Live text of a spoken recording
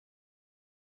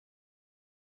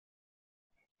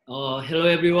Hello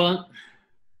everyone.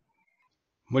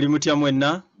 Muli mutya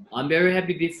mwenna? I'm very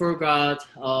happy before God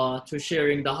to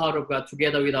sharing the heart of God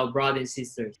together with our brothers and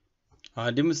sisters.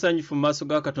 Ndi musanyufu mu maaso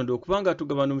ga Katonda okuba nga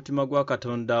tugabana omutima gwa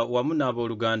Katonda wamu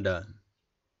n'abooluganda.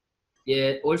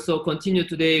 Yeah, also continue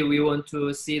today we want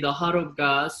to see the heart of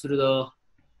God through the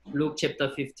Luke chapter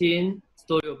 15,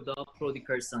 story of the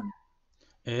prodigal son.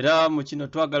 Era mu kino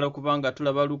twagala okuba nga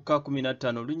tulaba Luka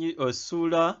 15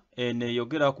 ssuula eno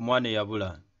eyogera ku mwana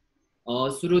eyabula.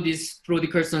 Through this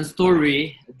prodigal son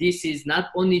story, this is not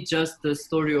only just the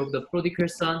story of the prodigal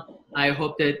son, I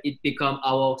hope that it become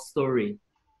our story.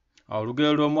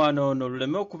 Olugero lw'omwana ono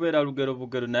luleme okubeera lugero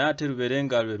bugero naye ate lubeere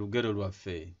nga lwe lugero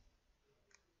lwaffe.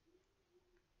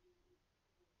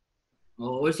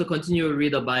 Also continue to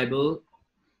read the Bible.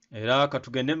 Era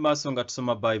katugende mu maaso nga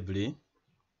tusoma Bayibuli.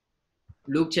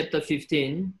 Luke chapter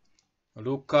 15.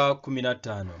 Luka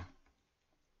 15.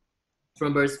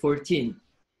 From verse 14.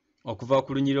 Okuva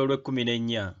ku lunyiriro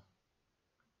lw'14.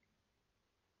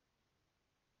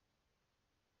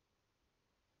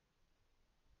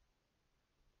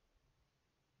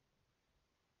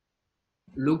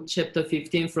 Luke chapter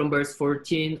 15 from verse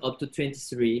 14 up to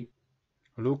 23.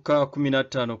 Luka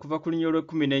 15 okuva ku lunyiriro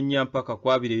lw'14 mpaka ku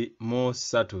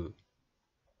 23.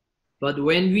 But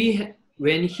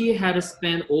when he had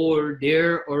spent all,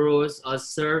 there arose a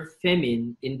severe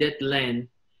famine in that land,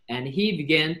 and he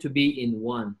began to be in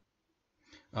want.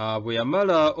 Bwe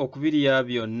yamala okubirya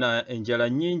byonna enjala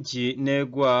nnyingi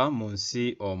n'egwa mu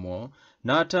nsi omwo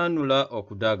n'ataanula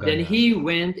okudaagana. Then he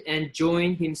went and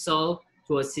joined himself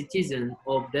to a citizen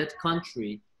of that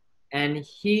country, and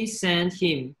he sent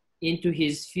him into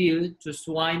his field to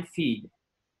swine feed.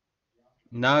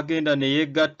 N'agenda ne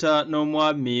yeegatta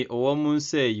n'omwami ow'omu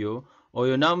nsi eyo,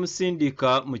 oyo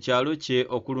n'amusindika mu kyalo kye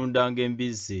okulundanga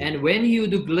embizzi. And when he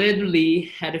would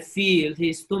gladly had filled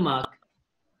his stomach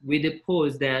with the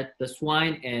pods that the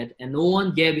swine ate, and no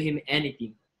one gave him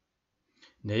anything.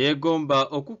 Ne yeegomba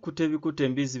okukkuta ebikuta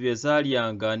embizzi bye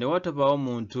zaalyanga ne watabaawo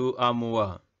muntu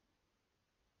amuwa.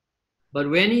 But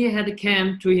when he had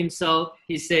come to himself,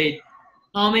 he said,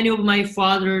 How many of my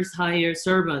father's hired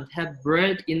servants have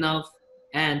bread enough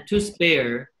and to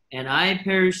spare, and I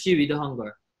perish with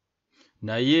hunger?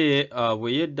 Naye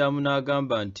bwe yeddamu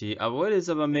n'agamba nti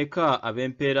abaweereza bameka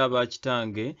ab'empeera aba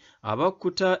kitange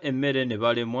abakkuta emmere ne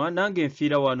balemwa nange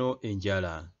nfiira wano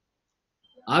enjala.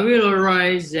 I will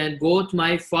arise and go to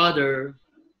my father,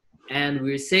 and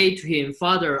will say to him,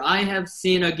 Father, I have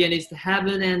sinned against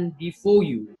heaven and before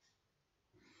you.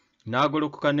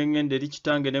 N'agolokoka ne ŋŋenda eri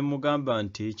kitange ne mugamba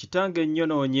nti kitange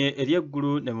nnyonoonye eri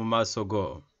eggulu ne mu maaso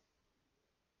go.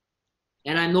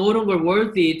 And I'm no longer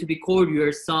worthy to be called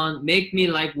your son. Make me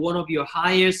like one of your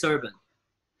hired servants.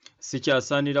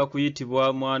 Sikyasaanira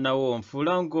kuyitibwa mwana wo,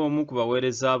 nfuula ng'omu ku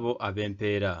baweereza abo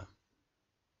ab'empeera.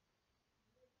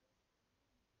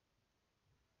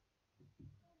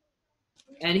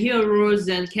 And he arose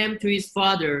and came to his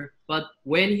father, but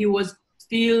when he was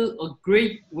still a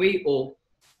great way off,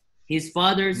 his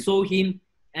father saw him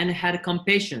and had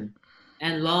compassion,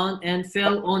 and ran and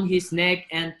fell on his neck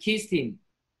and kissed him.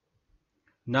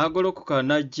 N'agolokoka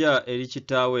n'ajja eri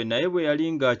kitaawe, naye bwe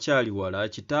yali ng'akyali wala,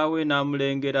 kitaawe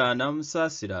n'amulengera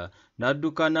n'amusaasira,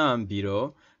 n'adduka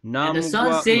n'ambiro, And the son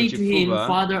n'amugwa mu said to him, kifuba,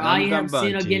 Father, I have n'amugamba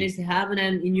sinned nti against heaven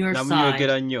and in your sight,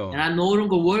 n'amunywegera nnyo. and I'm no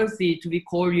longer worthy to be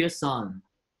called your son.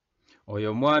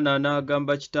 Oyo omwana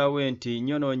n'agamba kitaawe nti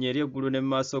nnyonoonye eri eggulu ne mu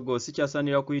maaso go,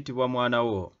 sikyasaanira kuyitibwa mwana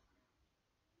wo.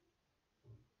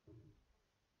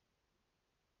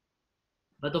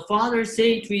 But the father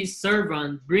said to his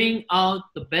servant, Bring out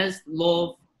the best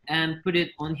loaf and put it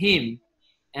on him,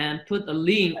 and put a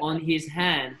ring on his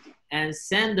hand and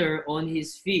sandal on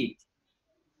his feet.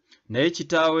 Naye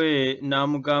kitaawe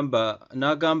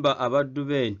n'agamba abaddu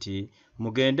be nti,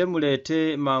 Mugende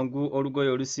muleete mangu olugoye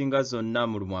olusinga zonna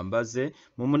mulumwambaze,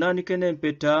 mumunaanike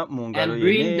n'empeta mu ngalo And ye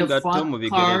bring the n'engatto mu fat bigere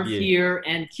calf bye. here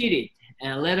and kill it,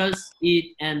 and let us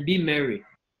eat and be merry.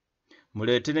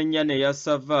 Muleete n'ennyana eya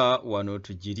ssava wano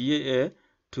tugirye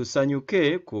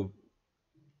tusanyuke ku.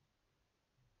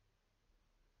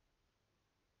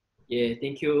 Yeah,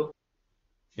 thank you.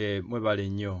 Mwebale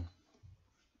nnyo.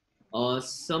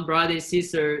 Some brothers and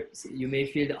sisters, you may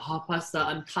feel that, Pastor,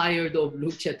 I'm tired of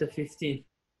Luke chapter 15.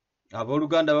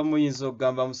 Abooluganda bamuyinza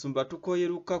okugamba musumba tukooye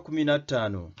Luka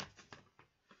 15.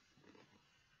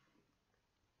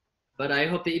 But I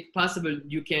hope that if possible,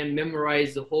 you can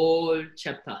memorize the whole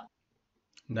chapter.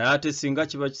 Naye ate singa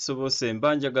kiba kisobose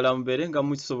mba njagala mubeere nga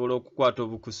mukisobola okukwata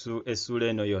obukusu essuula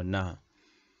eno yonna.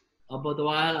 But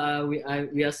while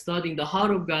we are studying the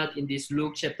heart of God in this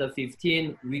Luke chapter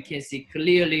 15, we can see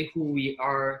clearly who we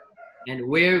are and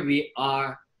where we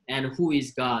are and who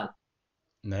is God.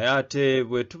 naye ate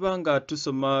bwe tuba nga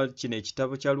tusoma kino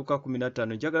ekitabo kya Luka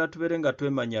 15 njagala tubeere nga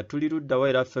twemanya tuli ludda wa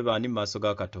era ffe baani mu maaso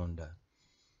ga Katonda.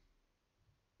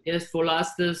 Yes, for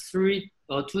last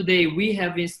 2 days we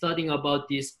have been studying about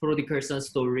this prodigal son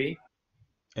story.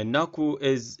 Ennaku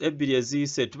ebbiri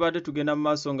eziyise tubadde tugenda mu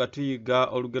maaso nga tuyiga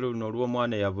olugero luno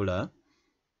olw'omwana eyabula.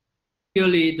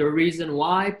 Really, the reason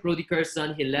why prodigal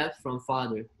son he left from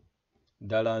father.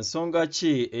 Ddala nsonga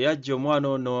ki eyajja omwana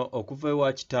ono okuva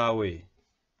ewa kitaawe?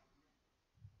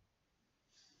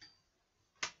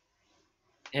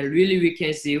 And really we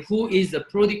can see who is the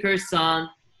prodigal son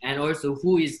and also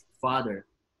who is father.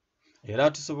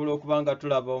 Era tusobola okuba nga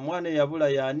tulaba omwana eyabula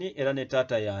y'ani era ne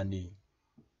taata y'ani.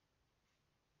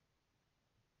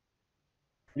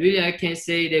 Really I can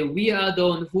say that we are the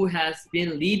one who has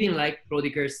been living like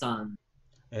prodigal son.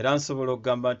 Era nsobola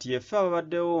okugamba nti yeffe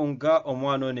ababaddewo nga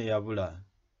omwana ono eyabula.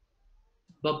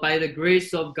 But by the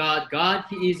grace of God, God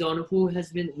he is on who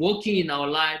has been working in our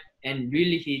life and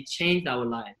really he changed our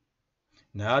life.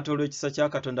 Naye ate olw'ekisa kya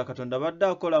Katonda, Katonda badde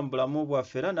akola mu bulamu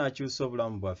bwaffe era n'akyusa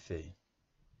obulamu bwaffe.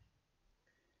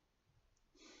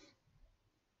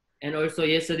 And also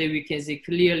yesterday we can see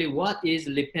clearly what is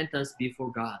repentance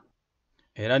before God.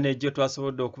 Era n'ejjo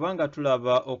twasobodde okuba nga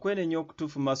tulaba okwenenya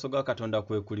okutuufu mu maaso ga Katonda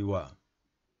kwe kuliwa.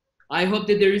 I hope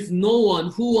that there is no one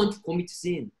who wants to commit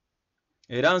sin.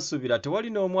 Era nsuubira tewali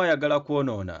n'omu ayagala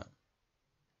kwonoona.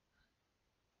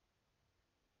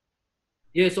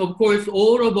 Yes, of course,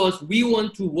 all of us, we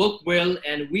want to work well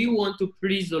and we want to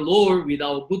please the Lord with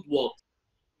our good works.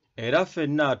 Era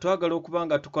ffenna twagala okuba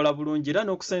nga tukola bulungi era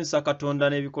n'okusanyusa Katonda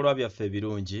n'ebikolwa byaffe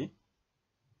ebirungi.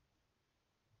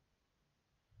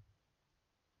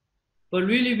 But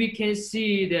really we can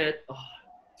see that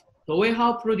the way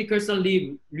how prodigal son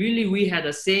lived, really we had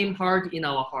the same heart in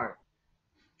our heart.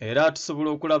 Era tusobola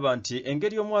okulaba nti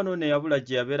engeri omwana ono eyabula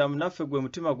gye yabeeramu naffe gwe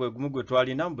mutima gwe gumu gwe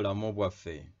twalina mu bulamu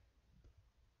bwaffe.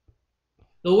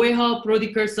 The way how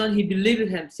prodigal son he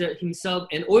believed himself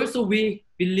and also we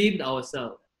believed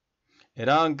ourselves.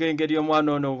 Era ng'engeri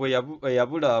omwana ono bwe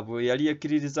yabula bwe yali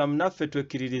yekkiririzaamu naffe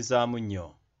twekkiririzaamu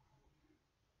nnyo.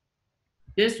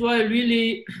 That's why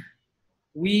really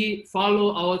we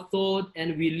follow our thought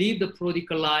and we live the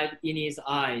prodigal life in his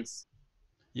eyes.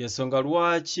 Yensonga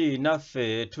lwaki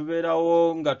naffe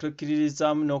tubeerawo nga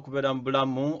twekkiririzaamu n'okubeera mu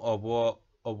bulamu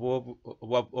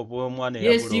obw'omwana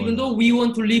eyabula. Yes, even though we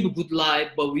want to live a good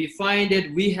life, but we find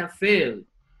that we have failed.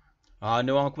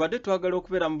 Newankubadde twagala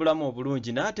okubeera mu bulamu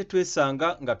obulungi naye ate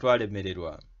twesanga nga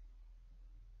twalemererwa.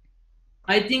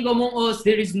 I think among us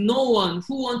there is no one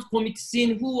who wants to commit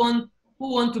sin, who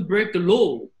want to break the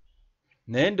law.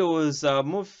 Naye ndowooza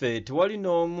mu ffe tewali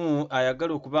n'omu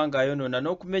ayagala okuba ng'ayonoona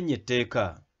n'okumenya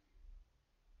etteeka.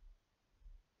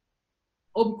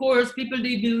 Of course, people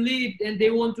they believe and they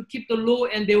want to keep the law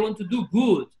and they want to do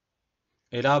good.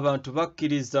 Era abantu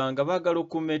bakkiriza nga baagala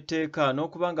okukuuma etteeka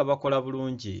n'okuba nga bakola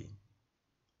bulungi.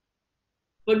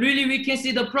 But really we can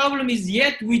see the problem is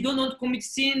yet we do not commit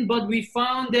sin, but we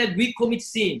found that we commit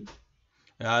sin.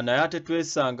 Naye ate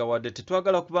twesanga wadde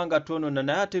tetwagala kuba nga twonoona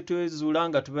naye ate twezuula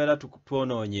nga tubeera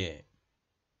twonoonye.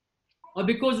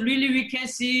 Because really we can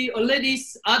see already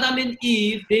Adam and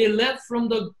Eve, they left from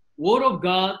the word of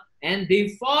God and they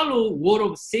follow word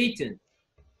of Satan.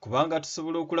 Kubanga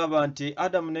tusobola okulaba nti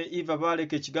Adamu ne Eva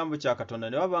baaleka ekigambo kya Katonda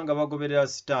ne baba nga bagoberera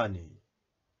Sitaani.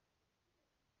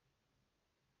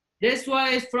 That's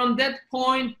why from that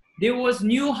point there was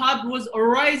new heart was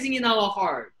arising in our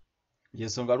heart.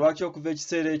 Yensonga lwaki okuva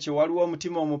ekiseera ekyo waliwo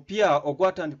omutima omupya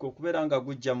ogwatandika okubeera nga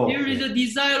gujja mu There is a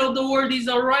desire of the world is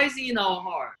arising in our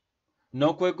heart.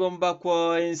 N'okwegomba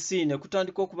kwa ensi ne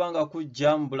kutandika okuba nga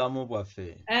kujja mu bulamu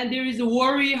bwaffe. And there is a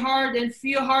worry heart and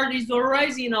fear heart is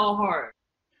arising in our heart.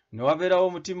 Ne wabeerawo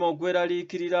omutima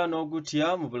ogweraliikirira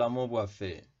n'ogutya mu bulamu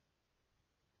bwaffe.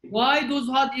 Why those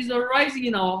heart is arising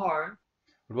in our heart?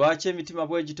 Lwaki emitima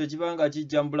bwe gito giba nga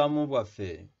gijja mu bulamu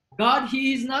bwaffe? God,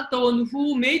 he is not the one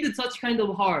who made such kind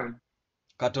of heart.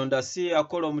 Katonda si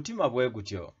yakola omutima bwe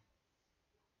gutyo.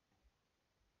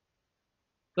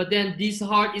 But then this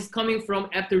heart is coming from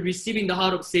after receiving the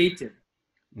heart of Satan.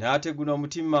 Naye ate guno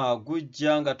omutima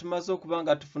gujja nga tumaze okuba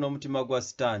nga tufuna omutima gwa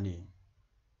Sitaani.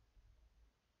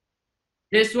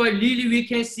 That's why really we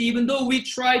can see, even though we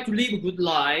try to live a good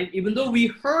life, even though we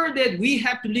heard that we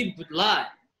have to live a good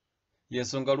life.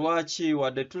 Yensonga lwaki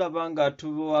wadde tulaba nga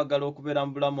tuwagala okubeera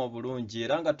mu bulamu obulungi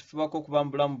era nga tufubako okuba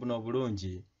mu bulamu buno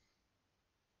obulungi.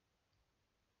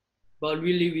 But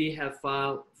really we have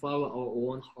follow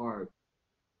our own heart.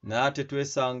 Naye ate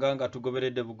twesanga nga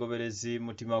tugoberedde bugoberezi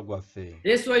mutima gwaffe.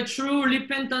 That's why true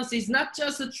repentance is not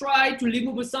just a try to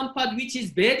remove some part which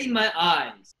is bad in my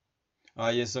eyes.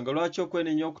 Yensonga lwaki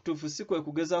okwenenya okutuufu si kwe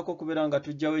kugezaako okubeera nga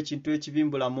tuggyawo ekintu ekibi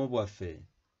mu bulamu bwaffe.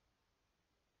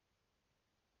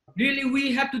 Really,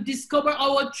 we have to discover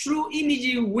our true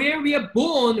image, where we are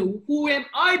born, who am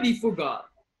I before God.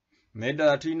 Naye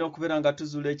ddala tulina okubeera nga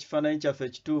tuzuula ekifaananyi kyaffe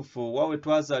ekituufu wa we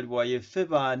twazaalibwa yeffe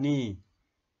baani.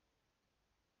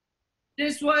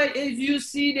 That's why, as you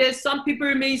see that some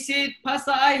people may say,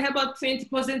 Pastor, I have a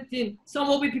 20% sin. Some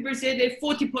of the people say that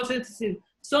 40% sin.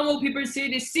 Some of the people say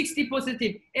that 60%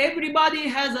 sin. Everybody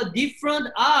has a different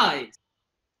eyes.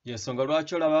 Yensonga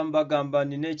lwaki olabamu bagamba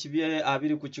nina ekibi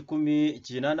 20 ku 100,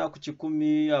 80 ku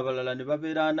 100, abalala ne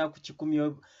babeera 4 ku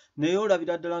 100, naye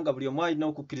olabira ddala nga buli omu alina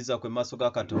okukkiriza kwe maaso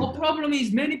ga Katonda. The problem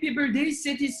is many people, they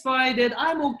satisfy that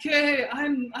I'm okay,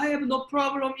 I have no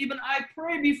problem, even I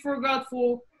pray before God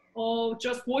for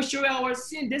just wash away our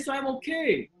sin, that's why I'm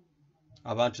okay.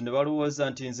 Abantu ne balowooza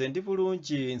nti nze ndi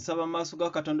bulungi, nsaba maaso ga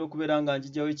Katonda okubeera nga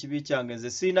njigyawo ekibi kyange, nze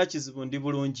sirina kizibu, ndi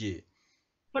bulungi.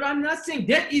 But I'm not saying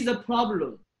that is a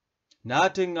problem.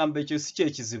 N'ate ngamba ekyo si kye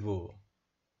kizibu.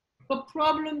 The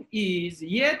problem is,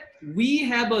 yet we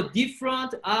have a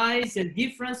different eyes and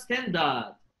different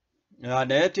standard.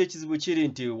 Naye ate ekizibu kiri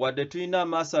nti wadde tulina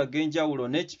amaaso ag'enjawulo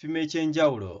n'ekipimo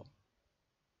eky'enjawulo.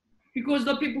 Because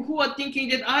the people who are thinking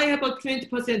that I have a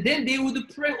 20%, then they would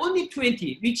pray only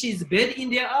 20, which is bad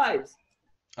in their eyes.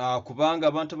 Kubanga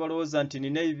abantu balowooza nti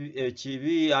nina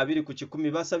ekibi 20 ku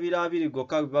 100, basabira 20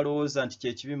 gokka balowooza nti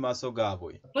kyekibi maaso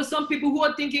gaabwe. But some people who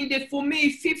are thinking that for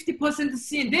me 50%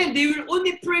 sin, then they will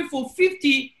only pray for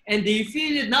 50 and they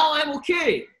feel that now I'm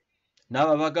okay.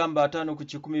 N'abo bagamba 5 ku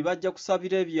 100 bajja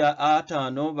kusabira ebya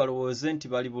 5 balowooze nti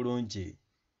bali bulungi.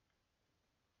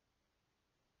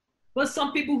 But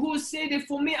some people who say that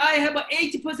for me I have a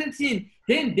 80% sin,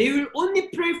 then they will only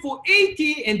pray for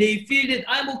 80 and they feel that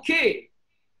I'm okay.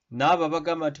 N'abo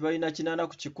bagamba nti balina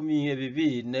 80 ku 100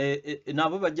 ebibi,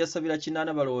 nabo bajja sabira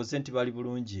 80 balowooze nti bali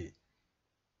bulungi.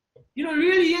 You know,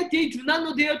 really, yet they do not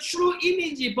know their true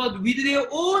image, but with their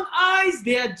own eyes,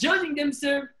 they are judging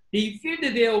themselves. They feel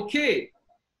that they are okay.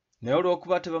 Naye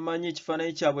olw'okuba tebamanyi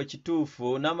ekifaananyi kyabwe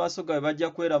kituufu, n'amaaso gaabwe bajja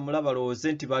kweramula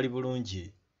balowooze nti bali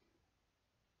bulungi.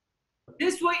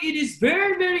 That's why it is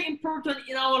very, very important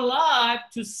in our life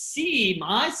to see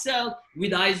myself with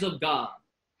the eyes of God.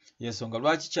 Yensonga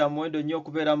lwaki kya muwendo nnyo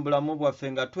okubeera mu bulamu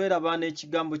bwaffe nga tweraba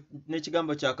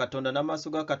n'ekigambo kya Katonda n'amaaso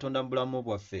ga Katonda mu bulamu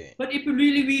bwaffe. But if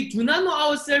really we do not know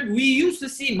ourselves, we used to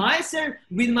see myself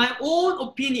with my own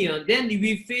opinion, then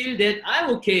we feel that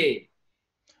I'm okay.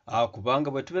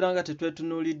 Kubanga bwe tubeera nga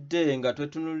tetwetunuulidde nga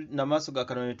n'amaaso ga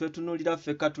Katonda ne twetunuulira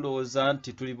ffekka tulowooza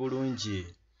nti tuli bulungi.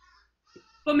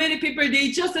 For many people, they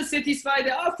just are satisfied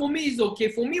that, for me it's okay,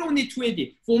 for me only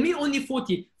 20, for me only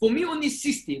 40, for me only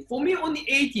 60, for me only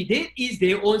 80, that is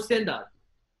their own standard.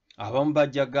 Abamu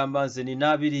bajja gamba nze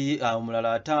nina 2,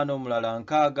 omulala 5, omulala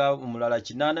 6, omulala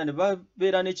 8, ne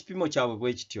babeera n'ekipimo kyabwe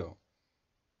bwe kityo.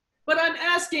 But I'm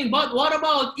asking, but what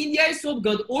about in the eyes of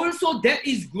God? Also that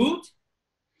is good?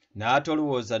 N'ate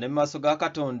olowooza ne mu maaso ga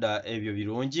Katonda ebyo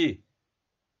birungi?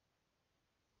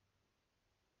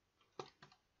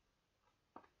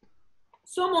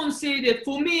 Someone say that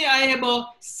for me I have a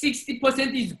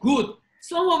 60% is good.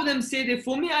 Some of them say that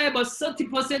for me I have a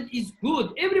 30% is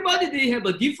good. Everybody, they have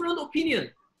a different opinion.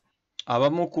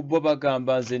 Abamu ku bo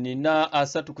bagamba nze nina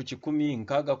 3 ku 10,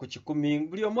 6 ku 10,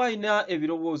 buli omu alina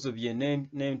ebirowoozo bye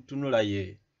n'entunula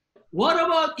ye. What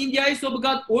about in the eyes of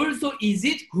God also, is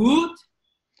it good?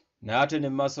 Naye ate ne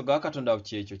mu maaso ga Katonda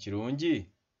kyekyo kirungi?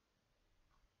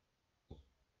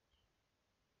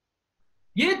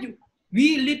 Yet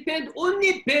we repent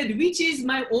only bad, which is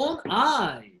my own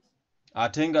eyes.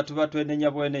 Ate nga tuba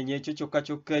twenenya bwenenya ekyo kyokka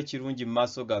kyokka ekirungi mu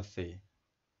maaso gaffe.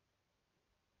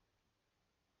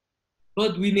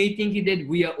 But we may think that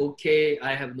we are okay,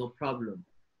 I have no problem.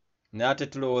 Naye ate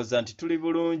tulowooza nti tuli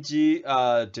bulungi,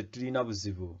 tetulina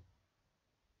buzibu.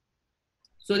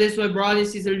 So that's why, brothers and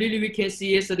sisters, really we can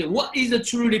see yesterday, what is a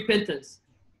true repentance?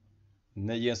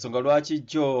 Yensonga lwaki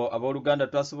jjo abooluganda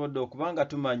twasobodde okuba nga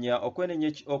tumanya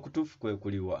okwenenya okutuufu kwe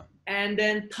kuliwa. And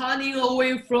then turning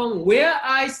away from where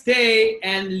I stay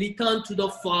and return to the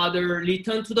Father,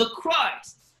 return to the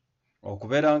Christ.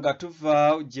 Okubeera nga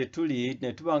tuva gye tuli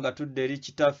ne tuba nga tudda eri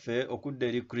Kitaffe okudda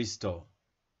eri Kristo.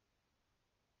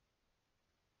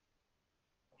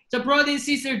 So brothers and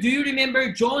sisters, do you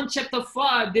remember John chapter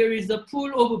 5, there is a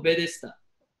pool of Bethesda.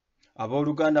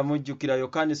 Abooluganda mujjukira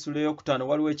Yokaana essula ey'okutaano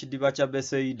waliwo ekidiba kya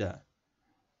Beseyida.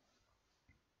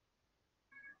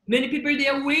 Many people, they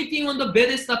are waiting on the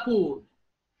Bethesda pool.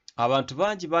 Abantu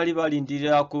bangi baali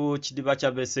balindirira ku kidiba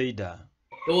kya Beseyida.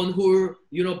 The one who,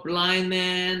 blind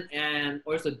man and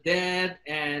also dead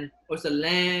and also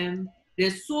lame.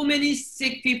 There's so many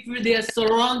sick people, they are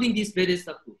surrounding this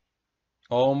Bethesda pool.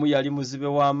 Omu yali muzibe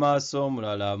w'amaaso,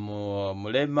 omulala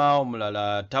mulema,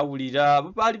 omulala tawulira.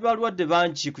 Baali balwadde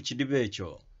bangi ku kidiba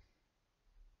ekyo.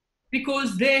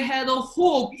 Because they had a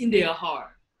hope in their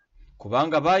heart.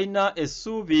 Kubanga balina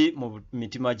essuubi mu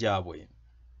mitima gyabwe.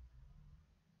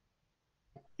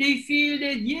 They feel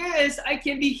that, yes, I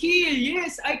can be healed.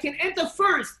 Yes, I can enter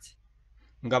first.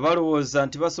 Nga balowooza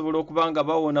nti basobola okuba nga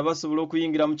bawona, basobola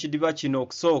okuyingira mu kidiba kino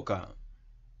okusooka.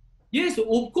 Yes,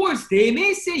 of course, they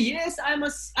may say, yes,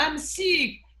 I'm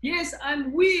sick. Yes,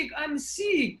 I'm weak, I'm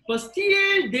sick. But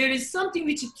still, there is something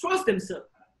which trusts themselves.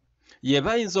 Ye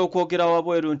bayinza okwogera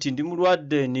wabweru nti ndi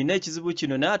mulwadde, nina ekizibu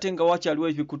kino, naye ate nga wakyaliwo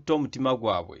ebikutte omutima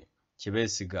gwabwe kye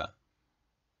beesiga.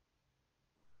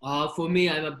 For me,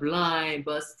 I'm blind,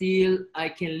 but still I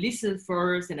can listen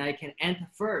first and I can enter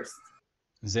first.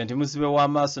 Nze ndi muzibe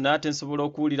w'amaaso, naye ate nsobola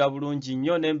okuwulira bulungi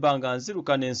nnyo ne mba nga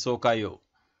nziruka ne nsookayo.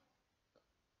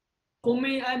 For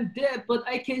me, I'm deaf, but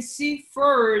I can see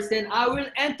first and I will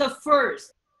enter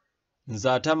first. Nze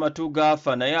ate amatu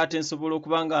gaafa, naye ate nsobola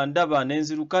okuba nga ndaba ne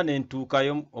nziruka ne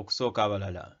ntuukayo okusooka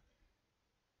abalala.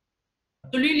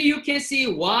 So really you can see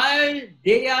while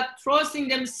they are trusting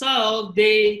themselves,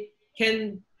 they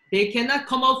cannot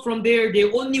come out from there.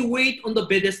 They only wait on the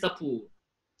Bethesda pool.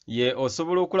 Ye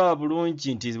osobola okulaba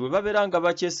bulungi nti bwe babeera nga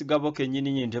bakyesigabo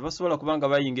kennyini nnyini tebasobola kuba nga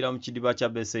bayingira mu kidiba kya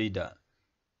Bethesda.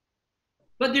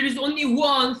 But there is only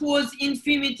one who was in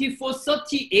infirmity for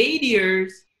 38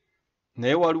 years.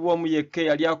 Naye waliwo omu yekka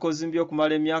yali akozimbye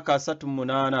okumala emyaka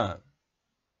 38.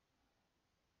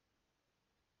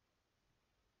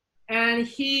 And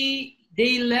he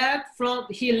left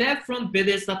from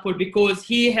Bethesda pool because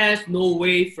he has no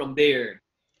way from there.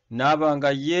 N'aba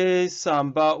nga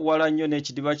yeesamba wala nnyo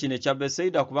n'ekidiba kino ekya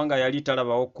Bethesda kubanga yali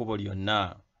talabawo kkubo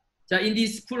lyonna. So in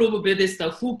this pool of Bethesda,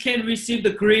 who can receive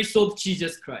the grace of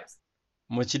Jesus Christ?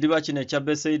 Mu kidiba kino ekya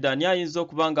Bethesda ani ayinza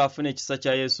okuba nga afuna ekisa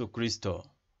kya Yesu Kristo?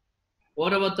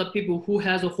 What about the people who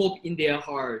has a hope in their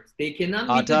hearts? They cannot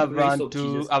meet the grace of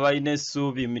Jesus. Abantu abalina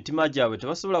essuubi mu mitima gyabwe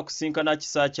tebasobola kusinkana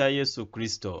kisa kya Yesu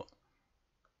Kristo.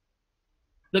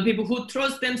 The people who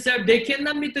trust themselves, they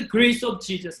cannot meet the grace of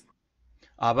Jesus.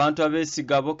 Abantu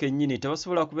abeesigabo kennyini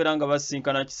tebasobola kubeera nga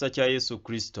basinkana kisa kya Yesu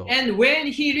Kristo. And when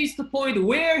he reached the point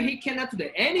where he cannot do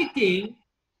anything,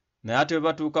 naye ate bwe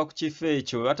batuuka ku kifo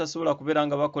ekyo batasobola kubeera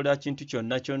nga bakola kintu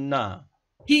kyonna kyonna.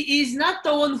 He is not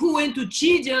the one who went to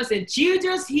Jesus, and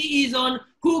Jesus, he is on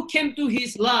who came to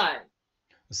his life.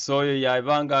 So oyo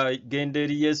yaba nga genda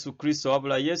eri Yesu Kristo,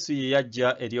 wabula Yesu ye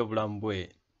yajja eri obulamu bwe.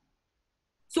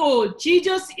 So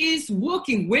Jesus is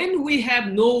working when we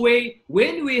have no way,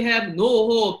 when we have no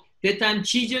hope. That time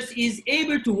Jesus is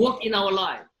able to work in our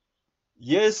life.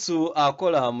 Yesu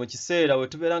akola mu kiseera we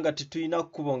tubeera nga tetulina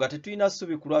kkubo, nga tetulina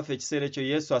ssuubi ku lwaffe, ekiseera ekyo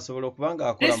Yesu asobola okuba nga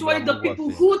akola That's mu why the bulamu people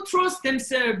bwaffe. who trust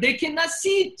themselves, they cannot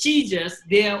see Jesus,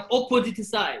 their opposite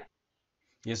side.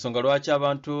 Yensonga lwaki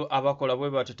abantu abakola bwe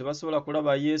batyo tebasobola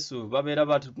kulaba Yesu, babeera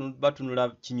batunula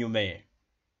kinyume.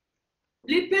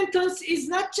 Repentance is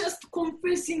not just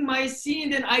confessing my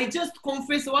sin and I just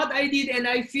confess what I did and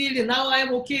I feel that now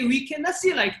I'm okay. We cannot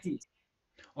see like this.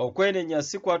 Okwenenya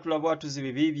si kwatula bwatuzi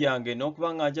bibi byange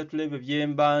n'okuba nga njatula ebyo bye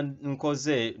mba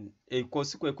nkoze,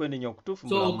 si kwe kwenenya okutuufu mu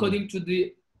So bulamu. according to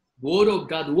the word of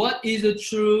God, what is a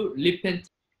true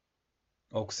repentance?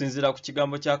 Okusinziira ku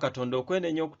kigambo kya Katonda,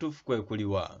 okwenenya okutuufu kwe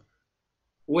kuliwa.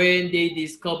 When they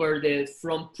discover that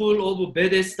from pool of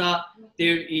Bethesda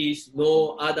there is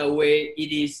no other way,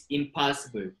 it is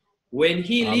impossible. When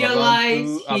he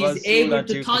realized he is able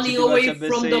to turn away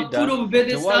from the pool of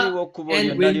Bethesda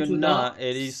and went to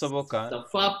the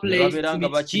far place to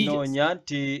meet Jesus.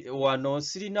 nti wano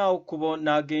sirinaawo kkubo,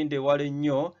 n'agenda ewala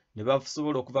ennyo ne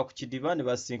basobola okuva ku kidiba ne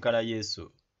basinkana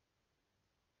Yesu.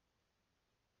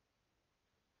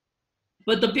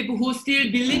 But the people who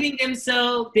still believe in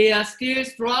themselves, they are still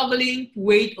struggling to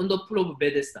wait on the pool of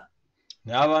Bethesda.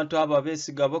 Naye abantu abo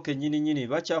abeesigabo kennyini nnyini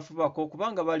bakyafubako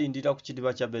kubanga balindira ku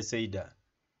kidiba kya Bethesda.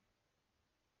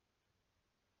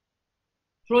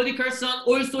 Prodigal son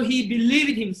also he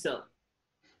believed himself.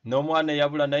 N'omwana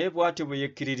eyabula naye bw'atyo bwe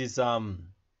yekkiririzaamu.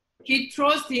 He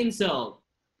trusted himself.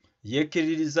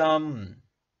 Yekkiririzaamu.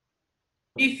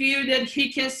 He feel that he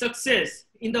can success.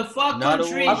 In the far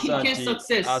country, he can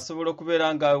success. Asobola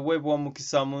okubeera nga aweebwa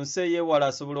omukisa mu nsi ey'ewala,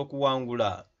 asobola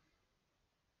okuwangula.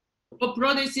 But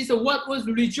brother and sister, what was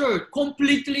the result?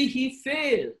 Completely he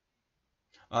failed.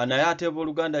 Naye ate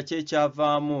booluganda ki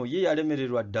ekyavaamu? Ye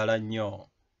yalemererwa ddala nnyo.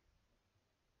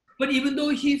 But even though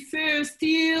he failed,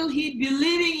 still he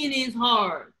believing in his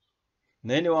heart.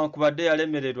 Naye newankubadde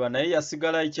yalemererwa, naye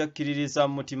yasigala ekyakkiririza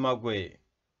mu mutima gwe.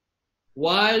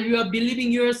 While you are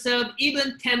believing yourself,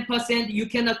 even 10%, you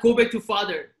cannot go back to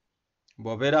Father.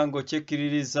 bw'obeera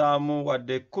ng'okyekkiririzaamu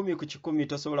wadde 10 ku 100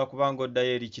 tosobola kuba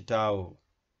ng'oddayo eri kitaawo.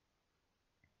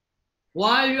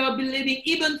 While you are believing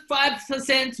even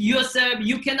 5% yourself,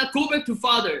 you cannot go back to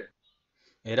Father.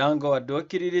 Era nga wadde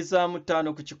okkiririzaamu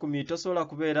 5 ku 100 tosobola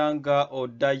kubeera nga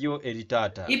oddayo eri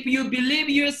taata. If you believe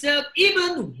yourself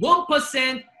even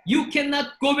 1%, you cannot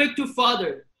go back to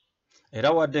Father.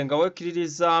 Era wadde nga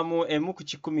wekkiririzaamu 1 ku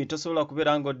 100 tosobola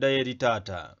kubeera ng'oddayo eri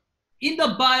taata. In the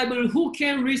Bible, who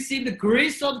can receive the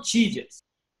grace of Jesus?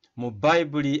 Mu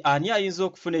Bayibuli ani ayinza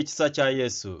okufuna ekisa kya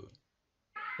Yesu?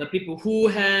 The people who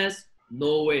has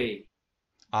no way.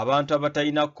 Abantu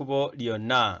abatalina kkubo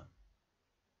lyonna.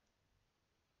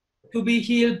 To be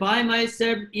healed by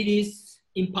myself, it is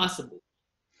impossible.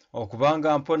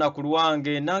 Okubanga mpona ku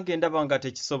lwange nange ndaba nga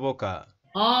tekisoboka.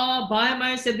 By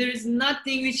myself, there is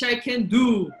nothing which I can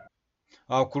do.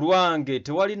 Ku lwange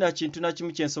tewali na kintu na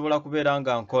kimu kye nsobola kubeera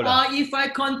nga nkola. If I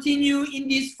continue in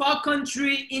this far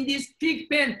country, in this pig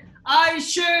pen, I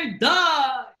shall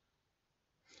die.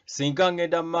 Singa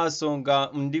ngenda mu maaso nga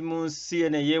ndi mu nsi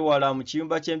eno eyeewala mu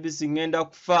kiyumba ky'embisi ngenda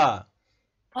kufa.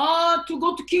 To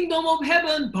go to kingdom of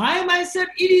heaven by myself,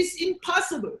 it is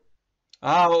impossible.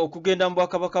 Okugenda mu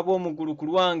bwakabaka bw'omu ggulu ku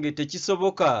lwange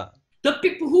tekisoboka. The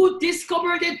people who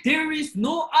discover that there is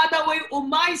no other way on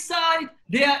my side,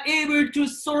 they are able to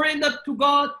surrender to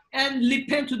God and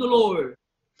repent to the Lord.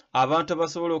 Abantu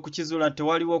abasobola okukizuula nti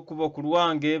tewaliwo kkubo ku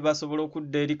lwange basobola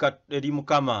okudda eri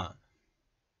Mukama.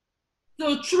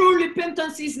 So true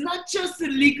repentance is not just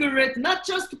regret, not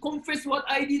just to confess what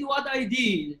I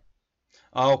did.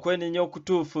 Okwenenya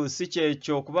okutuufu si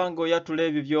kyekyo kubanga oyatula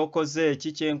ebyo by'okoze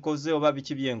kiki nkoze oba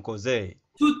biki bye nkoze.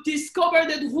 To discover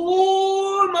that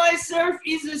whole myself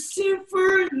is a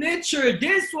sinful nature.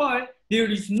 That's why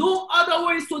there is no other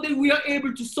way so that we are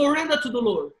able to surrender to the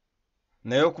Lord.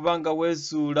 Naye okubanga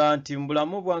weezuula nti mu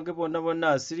bulamu bwange bwonna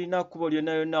bwonna sirina kkubo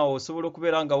lyonna lyonna osobola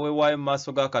okubeera nga weewaayo mu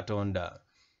maaso ga Katonda.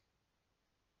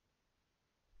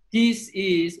 This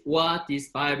is what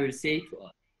this Bible says to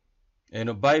us.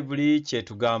 Eno Bayibuli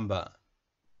kyetugamba.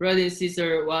 Brothers and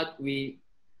sisters, what we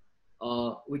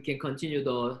can continue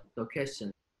the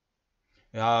question.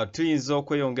 Tuyinza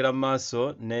okweyongera mu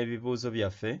maaso n'ebibuuzo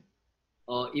byaffe.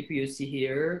 If you see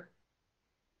here,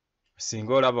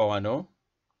 singa olaba wano,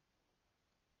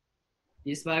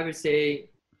 this Bible say,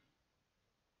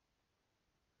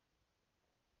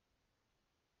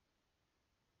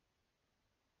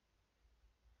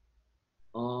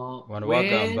 wano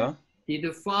wagamba, when did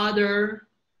the father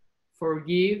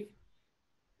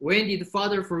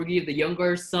forgive the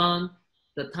younger son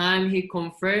the time he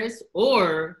confessed,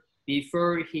 or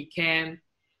before he came,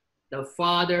 the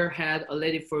father had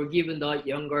already forgiven the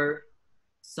younger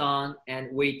son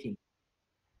and waiting?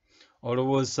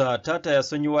 olowooza taata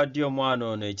yasonyiwa ddi omwana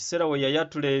ono ekiseera we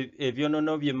yayatula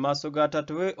ebyonoono bye mu maaso ga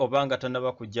taata we oba nga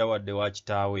tannaba kujja wadde wa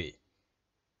kitaawe?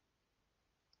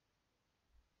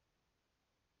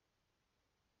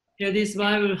 Here this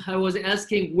Bible, I was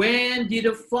asking, when did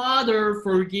the father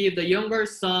forgive the younger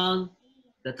son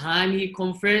the time he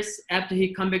confessed after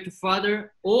he come back to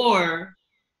father, or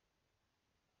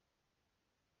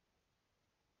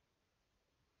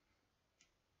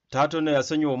taata ono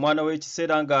yasonyiwa omwana we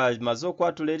ekiseera ng'amaze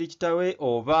okwatula eri kitaawe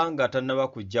oba nga tannaba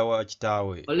kujja wa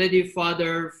kitaawe? already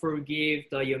father forgave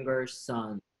the younger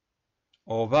son?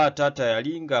 Oba taata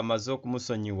yali ng'amaze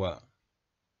okumusonyiwa?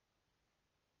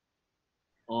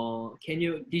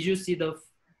 Did you see the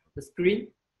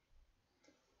screen?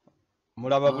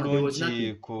 Mulaba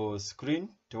bulungi ku screen?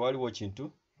 Tewaliwo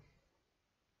kintu?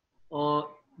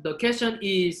 The question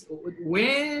is,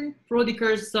 when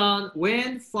prodigal son,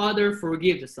 when father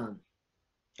forgive the son?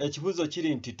 Ekibuuzo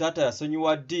kiri nti taata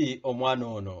yasonyiwa ddi omwana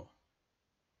ono?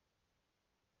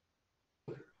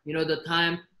 You know, the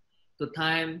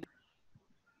time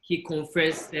he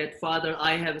confessed that, Father,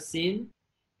 I have sinned.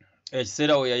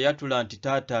 Ekiseera we yayatula nti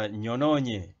taata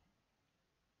nyonoonye.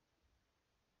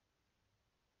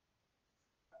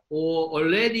 Or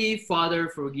already father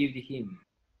forgave him?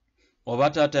 Oba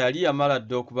taata yali yamala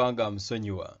dda okuba nga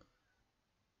amusonyiwa?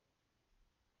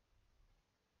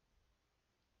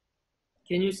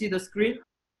 Can you see the screen?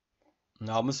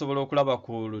 Musobola okulaba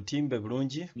ku lutimbe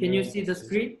bulungi? Can you see the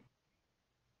screen?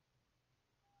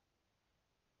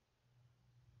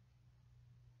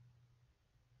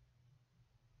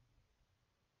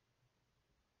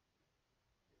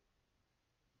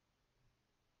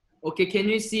 Okay, can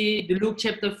you see the Luke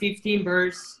chapter 15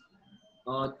 verse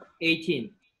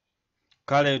 18?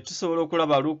 Kale tusobola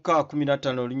okulaba Luka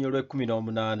 15 olunyiriri lw'e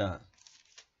 18.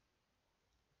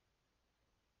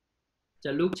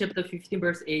 So Luke chapter 15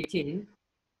 verse 18.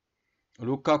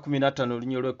 Luka 15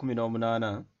 olunya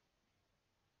olw'e18.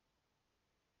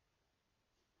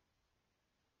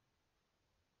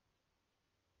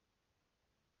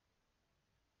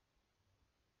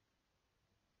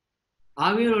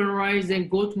 I will arise and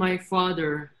go to my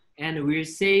father, and will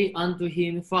say unto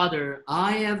him, Father,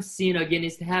 I have sinned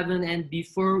against heaven and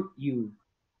before you.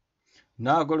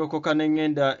 N'agolokoka ne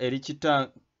ŋŋenda eri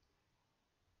kitange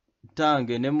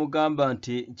ne mugamba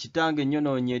nti kitange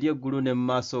nnyonoonye eri eggulu ne mu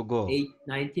maaso go.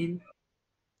 8:19.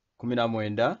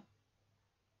 19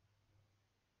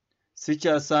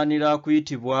 Sikyasaanira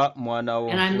kuyitibwa mwana wo,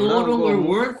 And I'm no nfuula longer ng'omu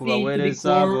ku worthy to be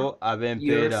baweereza bo called your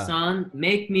ab'empeera. son.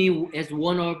 Make me as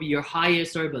one of your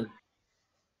highest servants.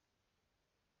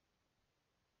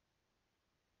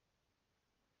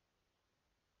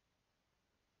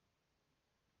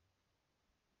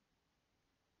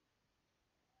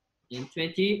 In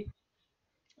 20.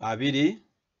 20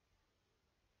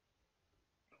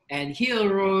 And he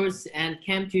arose and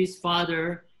came to his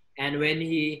father, and when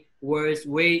he was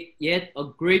yet a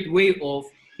great way off,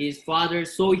 his father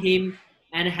saw him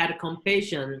and had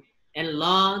compassion, and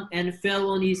longed and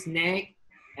fell on his neck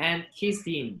and kissed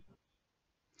him.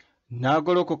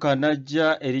 N'agolokoka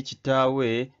n'ajja eri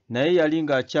kitaawe, naye yali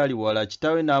ng'akyali wala.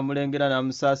 Kitaawe n'amulengera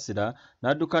n'amusaasira,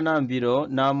 n'adduka na mbiro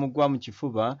n'amugwa mu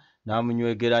kifuba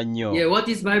n'amunywegera nnyo. Yeah, what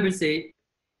does Bible say?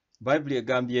 Bayibuli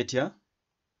egambye etya?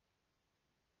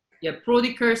 Yeah,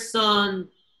 prodigal son,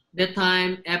 that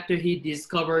time after he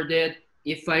discovered that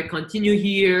if I continue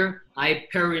here, I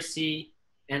perish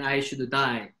and I should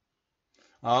die.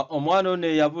 Omwana ono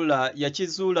eyabula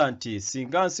yakizuula nti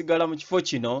singa nsigala mu kifo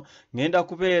kino ŋŋenda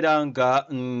kubeera nga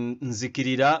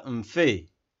nzikirira nfe.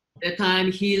 That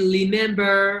time he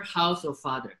remembered house of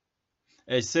father.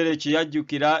 Ekiseera ekyo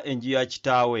yajjukira enju ya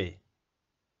kitaawe.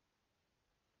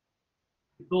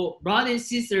 So, brother and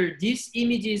sister, this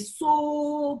image is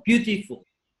so beautiful.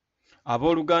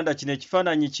 Abooluganda, kino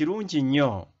ekifaananyi kirungi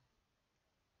nnyo.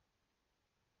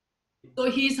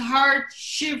 So his heart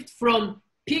shift from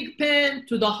pig pen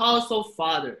to the house of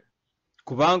father.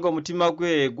 Kubanga omutima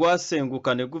gwe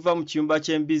gwasenguka ne guva mu kiyumba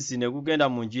ky'embizzi ne gugenda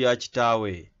mu nju ya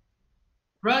kitaawe.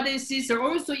 Brother and sister,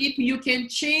 also if you can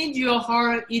change your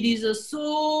heart, it is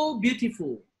so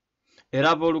beautiful. Era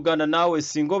abooluganda, naawe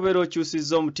singa obeera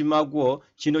okyusizza omutima gwo,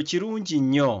 kino kirungi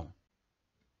nnyo.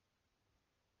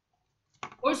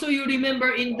 Also you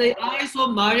remember in the eyes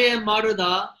of Maria and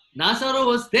Martha, Lazarus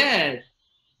was dead.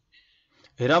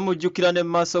 Era mujjukira ne mu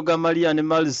maaso ga Maliya ne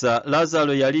Maliza,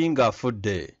 Lazaalo yali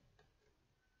ng'afudde.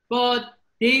 But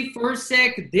they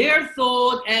forsake their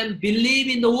thought and believe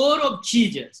in the word of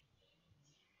Jesus.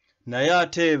 Naye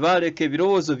ate baaleka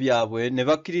ebirowoozo byabwe ne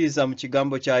bakkiririza mu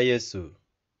kigambo kya Yesu.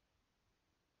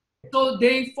 So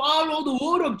they follow the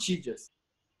word of Jesus.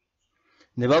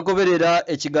 Ne bagoberera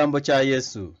ekigambo kya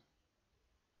Yesu.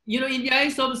 You know, in the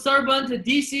eyes of servant,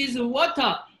 this is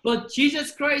water. But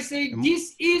Jesus Christ said,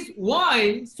 this is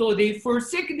wine. So they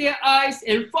forsake their eyes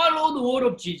and follow the word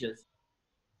of Jesus.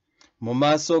 Mu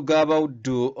maaso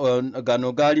g'abawuddu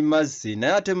gano gaali mazzi,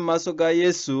 naye ate mu maaso ga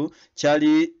Yesu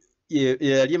yali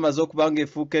emaze okuba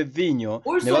ng'efuuka evviinyo,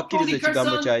 ne bakkiriza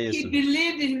ekigambo kya Yesu. He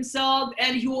believed in himself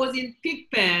and he was in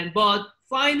pig pen, but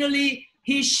finally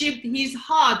he shifted his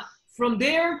heart from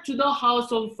there to the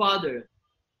house of father.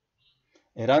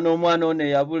 Era n'omwana ono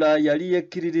eyabula yali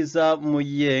yekkiririza mu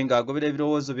ye ng'agobera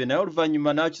ebirowoozo bye, naye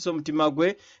oluvannyuma n'akyusa omutima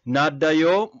gwe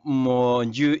n'addayo mu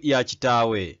nju ya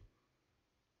kitaawe.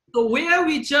 So where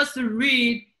we just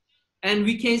read and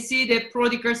we can see that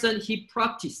prodigal son, he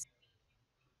practiced.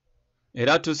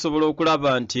 Era tusobola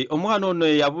okulaba nti omwana ono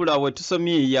eyabula we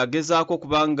tusomye yagezaako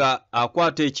kubanga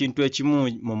akwata ekintu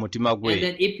ekimu mu mutima gwe. And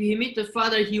then if he meet the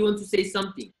father, he want to say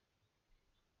something.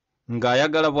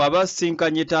 Ng'ayagala bw'aba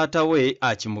asinkanye taata we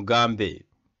akimugambe.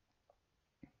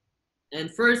 And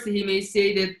first he may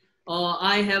say that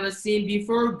I have a sin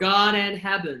before God and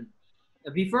heaven.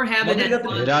 Before heaven and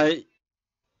God. Era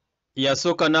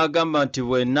yasooka n'agamba nti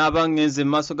bwe nnaaba ŋŋenze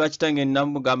mu maaso ga kitange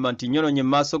namugamba nti nnyononye mu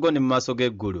maaso go ne mu maaso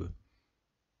g'eggulu.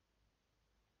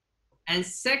 And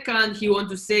second, he want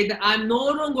to say that I'm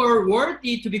no longer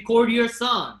worthy to be called your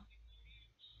son.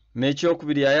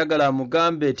 N'ekyokubiri ayagala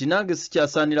amugambe nti nange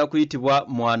sikyasaanira kuyitibwa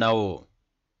mwana wo.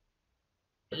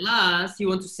 Last, he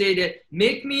want to say that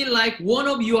make me like one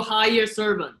of your higher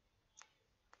servants.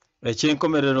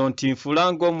 Ekyenkomerero nti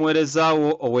nfuula ng'omuweereza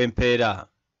wo ow'empeera.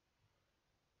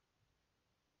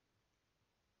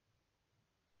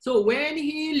 So when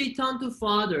he returned to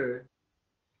father,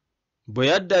 bwe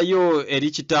yaddayo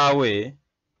eri kitaawe,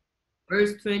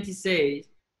 verse 20 says,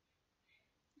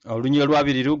 olunya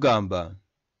olwabiri lugamba,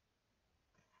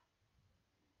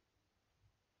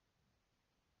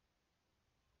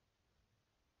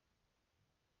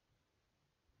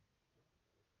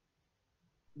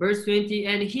 Verse 20,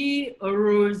 and he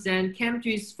arose and came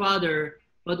to his father,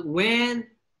 but when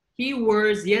he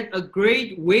was yet a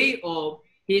great way off,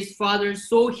 his father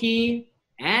saw him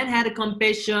and had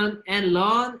compassion and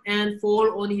leaned and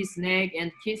fell on his neck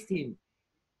and kissed him.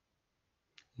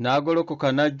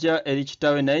 N'agolokoka n'ajja eri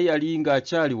kitaawe, naye yali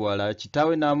ng'akyali wala.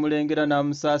 Kitaawe n'amulengera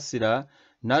n'amusaasira,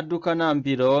 n'adduka na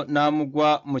mbiro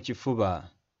n'amugwa mu kifuba,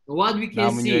 What we can see,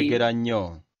 n'amunywegera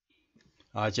nnyo.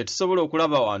 Kye tusobola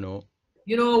okulaba wano,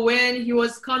 when he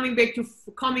was coming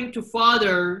to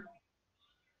father,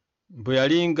 bwe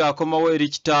yali ng'akomawo eri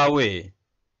kitaawe,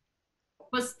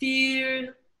 but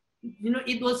still,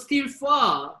 it was still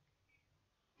far.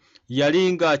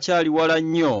 yali ng'akyali wala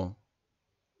nnyo.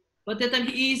 But that time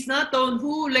he is not the one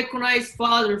who recognized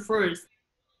father first.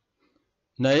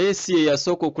 Naye si ye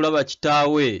yasooka okulaba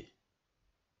kitaawe.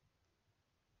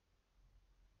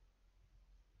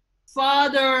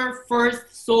 Father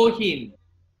first saw him.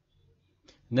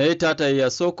 Naye taata ye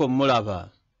yasooka omulaba.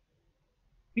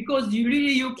 Because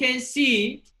you can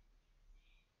see,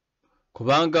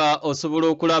 Kubanga osobola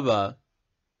okulaba,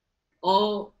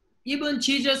 even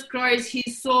Jesus Christ, he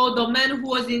saw the man who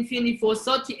was in Philippi for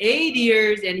 38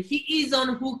 years, and he is the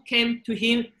one who came to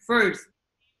him first.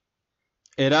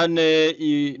 era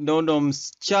nono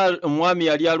omwami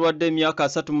yali alwadde emyaka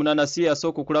 38 si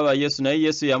yasooka okulaba Yesu, naye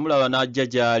Yesu yamulaba n'ajja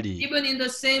gy'ali. Even in the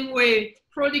same way,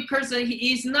 Prodigal son,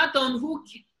 he is not the one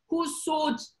who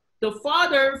saw the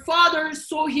father. Father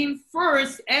saw him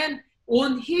first, and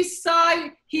on his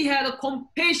side, he had a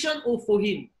compassion for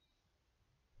him.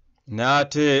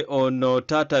 N'ate ono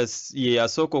taata ye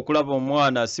yasooka okulaba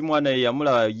omwana, si mwana ye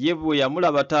yamulaba, ye bwe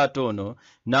yamulaba taata ono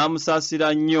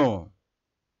n'amusaasira nnyo.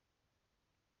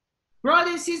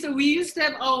 Brothers and sisters, we used to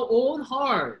have our own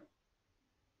heart.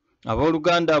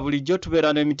 Abooluganda, bulijjo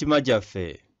tubeera n'emitima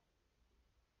gyaffe.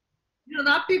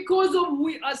 Not because of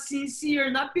we are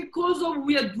sincere, not because of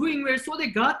we are doing well, so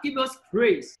that God give us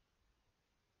grace.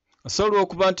 So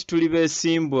olw'okuba nti tuli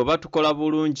beesimbu oba tukola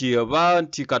bulungi oba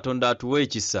nti Katonda atuwa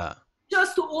ekisa.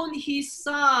 Just on his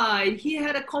side, he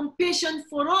had a compassion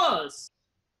for us.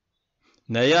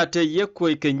 Naye ate ye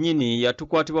kwe kennyini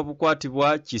yatukwatibwa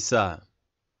bukwatibwa kisa.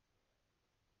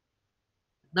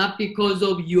 Not because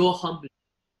of your humbleness.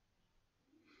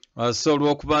 So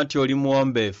olw'okuba nti oli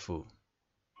muwombeefu.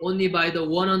 Only by the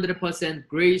 100%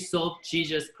 grace of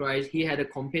Jesus Christ, he had a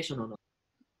compassion on us.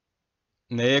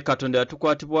 Naye Katonda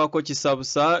yatukwatibwako kisa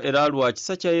busa, era lwa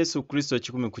kisa kya Yesu Kristo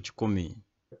 100%.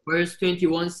 Verse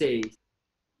 21 says,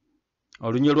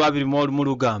 Olunyo lwa 21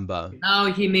 lugamba,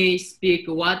 now he may speak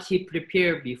what he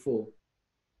prepared before.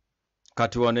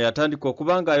 Kati wano yatandika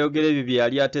okuba ng'ayogera ebyo bye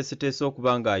yali ateeseteese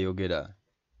okuba ng'ayogera.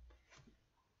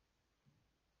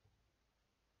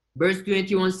 Verse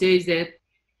 21 says that,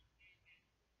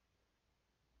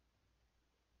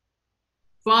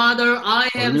 Father, I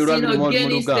have sinned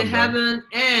against the heaven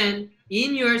and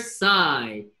in your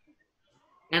sight,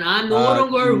 and I'm no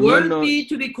longer worthy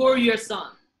to be called your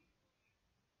son.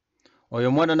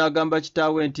 Oyo mwana n'agamba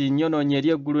kitaawe nti nnyonoonye eri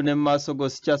eggulu ne mu maaso go,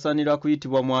 sikyasaanira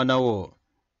kuyitibwa mwana wo.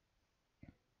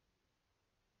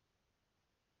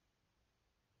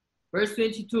 Verse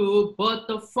 22, but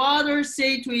the father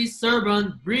said to his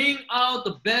servant, bring out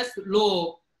the best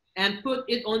robe and put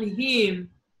it on him,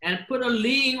 and put a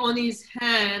ring on his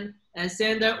hand and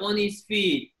sandal on his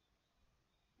feet.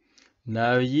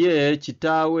 Naye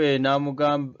kitaawe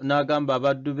n'agamba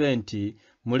abaddu be nti,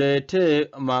 muleete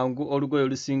mangu olugoye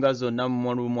olusinga zonna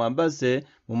mwambaze,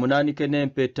 mumunaanike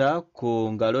n'empeta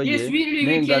ku ngalo ye,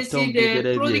 n'engatto mu bigere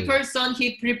bye. Prodigal son,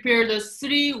 he prepared the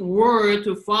 3 words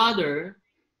to father.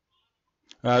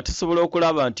 Tusobola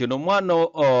okulaba nti ono omwana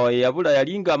eyabula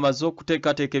yali ng'amaze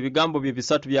okuteekateeka ebigambo bye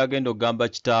 3 byagenda okugamba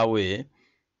kitaawe.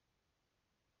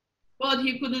 But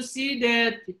he could see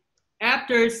that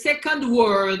after 2nd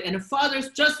word and the father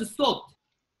just stopped.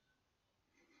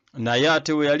 Naye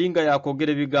ate we yali nga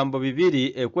yakwogera ebigambo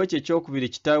 2, ekwekyo ekyokubiri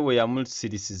kitaawe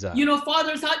yamusirisiza.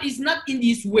 Father's heart is not in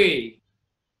this way.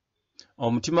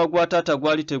 Omutima gwa taata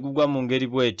gwali tegugwa mu ngeri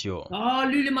bw'etyo.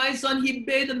 Really my son, he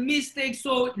made a mistake,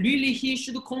 so really he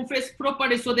should confess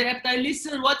properly, so that after I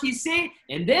listen what he say,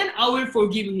 and then I will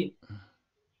forgive him.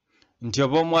 Nti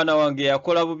oba omwana wange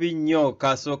yakola bubi nnyo,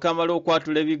 kasooka amala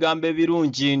okwatula ebigambo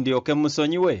ebirungi ndyoke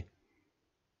musonyiwe.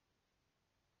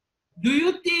 Do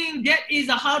you think that is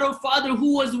a heart of father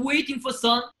who was waiting for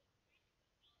son?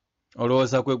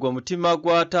 Olowooza kwe gwe mutima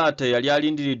gwa taata yali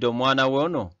alindiridde omwana we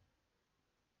ono?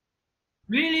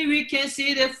 Really we can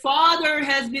see that father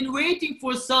has been waiting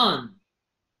for son.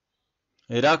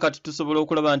 Era kati tusobola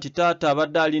okulaba nti taata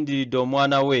abadde alindiridde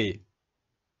omwana we.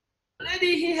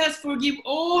 Already he has forgiven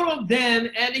all of them,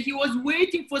 and he was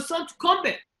waiting for son to come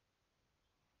back.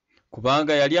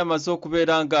 kubanga yali amaze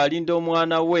okubeera ng'alinda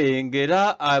omwana we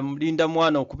ng'era alinda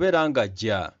mwana okubeera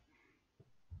ng'ajja.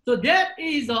 So that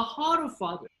is the heart of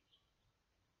Father.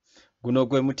 Guno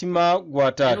gwe mutima gwa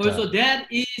And also taata. that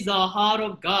is the heart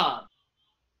of God.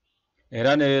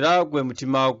 Era gwe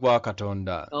mutima gwa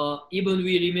Katonda. Even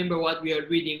we remember what we are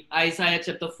reading, Isaiah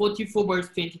chapter 44 verse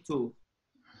 22.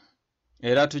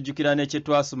 Era tujjukira ne kye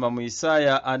twasoma mu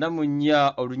Isaaya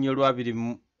 44 olunnyo lwa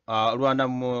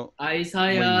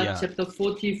Isaiah chapter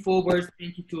 44 verse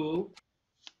 22.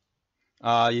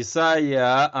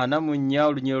 Isaaya 44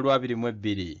 olunnyo lwa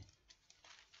 22.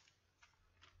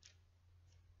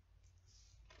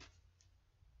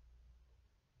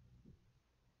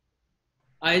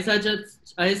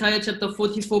 Isaiah chapter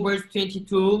 44 verse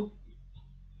 22.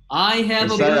 I have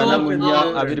Isaaya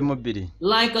blotted 44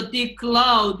 like a thick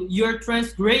cloud your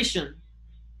transgression,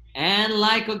 and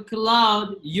like a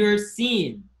cloud your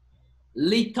sin.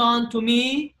 Return to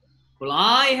me, for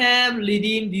I have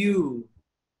redeemed you.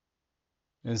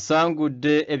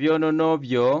 Nsangudde ebyonoono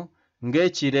byo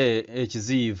ng'ekire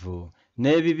ekiziivu,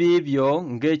 n'ebibi byo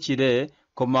ng'ekire,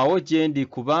 komawo gye ndi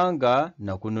kubanga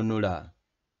nakununula.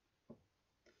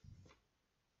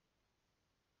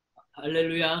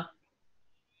 Hallelujah.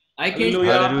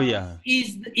 Hallelujah.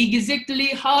 Is exactly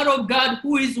heart of God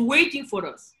who is waiting for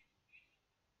us.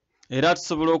 Era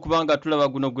tusobola okuba nga tulaba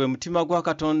guno gwe mutima gwa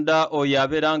Katonda oyo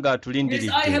abeera ng'atulindiridde.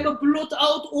 Yes, I have blotted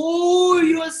out all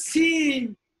your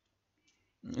sin.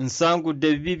 Nsangudde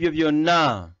ebibi byo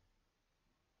byonna.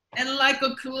 And like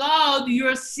a cloud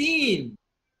your sin.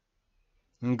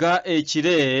 Nga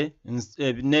ekire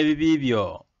n'ebibi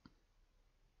byo.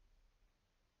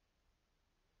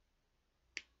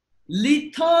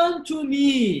 Return to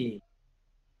me.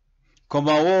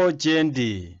 Komawo gye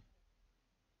ndi.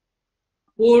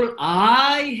 For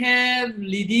I have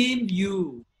redeemed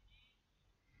you.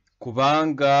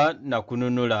 Kubanga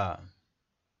nakununula.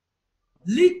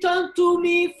 Return to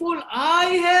me, for I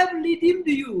have redeemed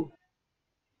you.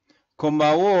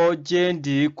 Komawo gye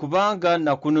ndi kubanga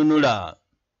nakununula.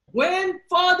 When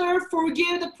Father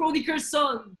forgave the prodigal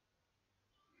son,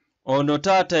 ono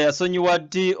taata yasonyiwa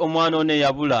ddi omwana ono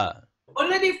eyabula.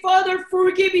 already Father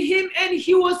forgave him and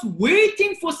he was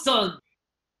waiting for son.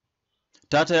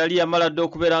 Taata yali yamala dde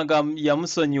okubeera nga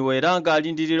yamusonyiwa era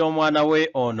ng'alindirira omwana we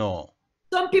ono.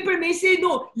 Some people may say,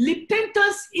 no,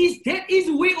 repentance is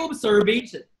way of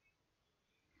salvation.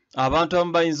 Abantu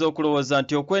abamu bayinza okulowooza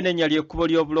nti okwenenya ly'ekkubo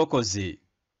ly'obulokozi.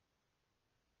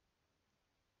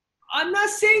 I'm not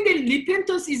saying that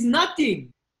repentance is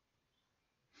nothing.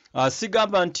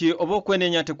 Sigamba nti oba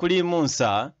okwenenya tekuliimu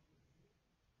nsa.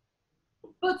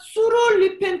 But through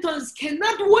repentance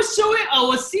cannot wash away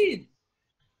our sin.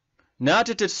 Naye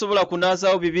ate tetusobola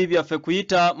kunaazaawo bibi byaffe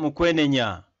kuyita mu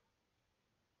kwenenya.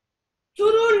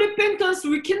 Through repentance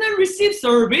we cannot receive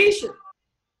salvation.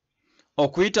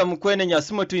 Okuyita mu kwenenya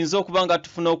si mwe tuyinza okuba nga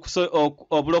tufuna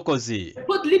obulokozi.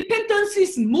 But repentance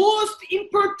is most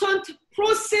important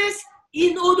process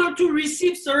in order to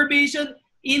receive salvation,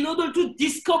 in order to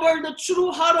discover the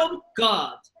true heart of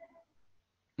God.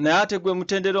 Naye ate gwe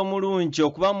mutendera omulungi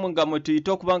okuba nga mwe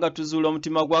tuyita okuba nga tuzuula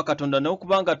omutima gwa Katonda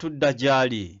n'okuba nga tudda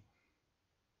gy'ali.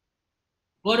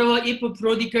 What about if a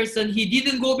prodigal son, he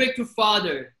didn't go back to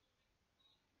father?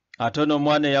 Ate ono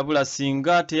omwana eyabula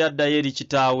singa teyaddayo eri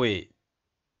kitaawe.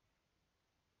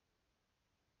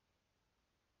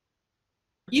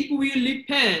 If we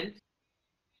repent,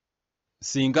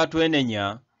 singa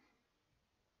twenenya,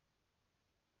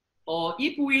 or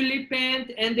if we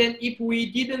repent and then if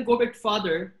we didn't go back to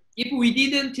father, if we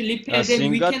didn't repent,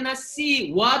 then we cannot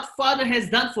see what father has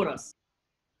done for us.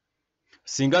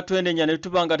 Singa twenenya ne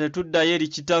tuba nga tetuddayo eri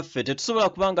kitaffe, tetusobola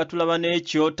kuba nga tulaba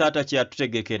n'ekyo taata kye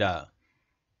yatutegekera.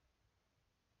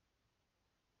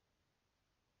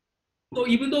 So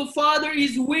even though father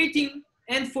is waiting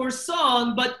and for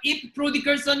son, but if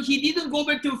prodigal son, he didn't go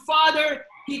back to father,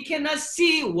 he cannot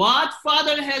see what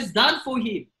father has done for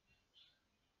him.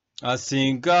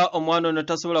 Singa omwana ono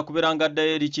tasobola kubeera nga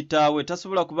addayo eri kitaawe,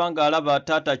 tasobola kuba nga alaba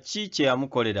taata ki kye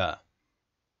yamukolera.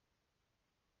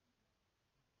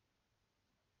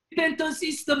 Repentance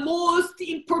is the most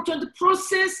important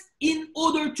process in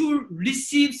order to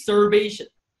receive salvation.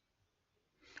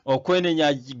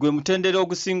 Okwenenya gwe mutendera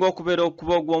ogusinga okubeera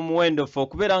okuba ogw'omuwendofu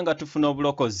okubeera nga tufuna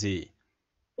obulokozi.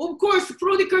 Of course,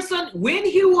 prodigal son, when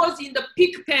he was in the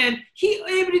pig pen, he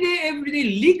every day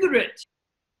regret.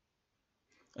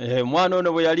 Mwana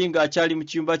ono bwe yali ng'akyali mu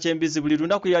kiyumba ky'embizzi buli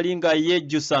lunaku yali nga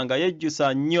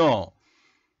yejjusa nnyo.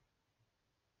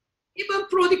 Even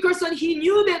prodigal son, he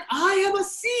knew that I have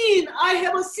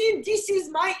a sin, this is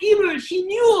my evil. He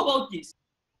knew about this.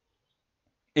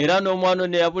 era n'omwana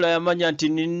ne yabula yamanya nti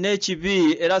nina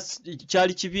ekibi era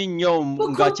kyali kibi nnyo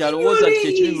nga kyalowooza nti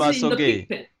kyekibi mu maaso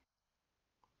ge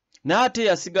n'ate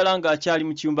yasigala ng'akyali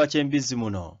mu kiyumba ky'embizzi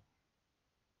muno.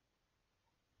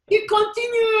 He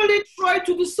continually tried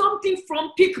to do something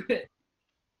from pig pen.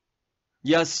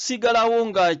 Yasigalawo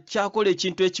nga kyakola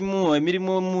ekintu ekimu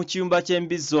emirimu mu kiyumba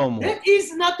ky'embizzi omwo. That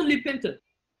is not repentance.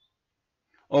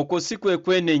 Okwo si kwe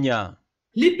kwenenya.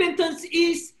 Repentance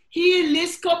is he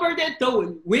discovered that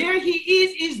where he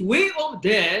is way of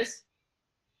death.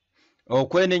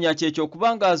 Okwenenya kyekyo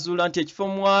kubanga azuula nti ekifo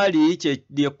mwali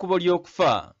ly'ekkubo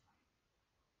ly'okufa.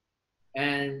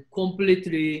 And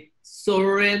completely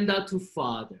surrender to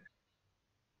Father.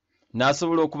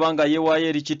 N'asobola okuba nga yeewaayo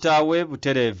eri kitaawe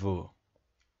butereevu.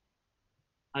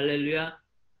 Hallelujah.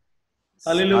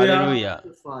 Hallelujah. Hallelujah.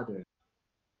 To Father.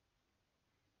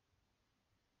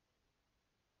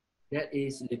 That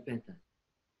is repentance.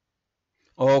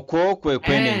 Okwo kwe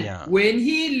kwenenya. And when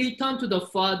he returned to the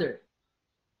Father,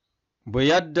 bwe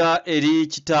yadda eri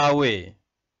kitaawe,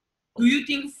 do you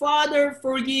think Father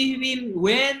forgave him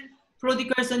when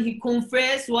prodigal son he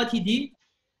confessed what he did?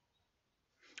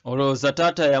 olowooza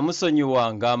taata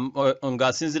yamusonyiwa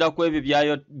ng'asinziira ku ebyo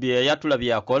bye yayatula bye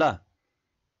yakola?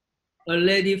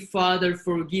 Already Father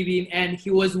forgive him and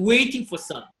he was waiting for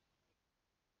son.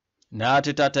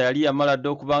 N'ate taata yali yamala dda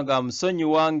okuba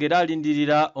ng'amusonyiwa ng'era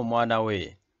alindirira omwana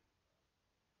we.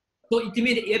 So it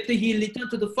means after he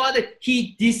returned to the Father,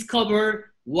 he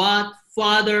discovered what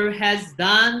Father has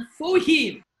done for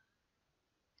him.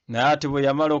 Naye ate bwe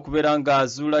yamala okubeera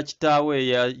ng'azuula kitaawe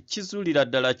yakizuulira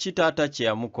ddala kitaata kye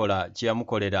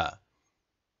yamukolera.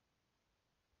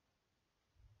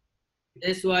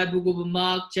 That's why book of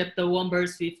Mark chapter 1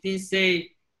 verse 15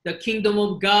 say, the kingdom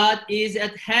of God is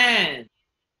at hand.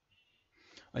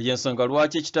 Y'ensonga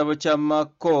lwaki ekitabo kya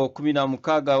Makko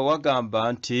 16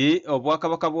 wagamba nti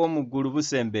obwakabaka bw'omu ggulu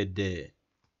busembedde.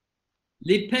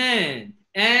 Repent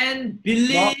and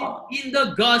believe in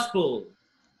the gospel.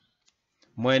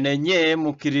 Mwenenye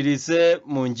mukkiririze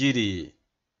mu njiri.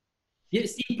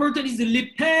 Yes, important is to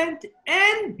repent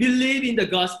and believe in the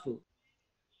gospel.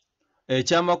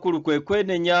 Ekyamakulu kwe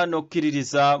kwenenya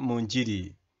n'okkiririza mu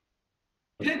njiri.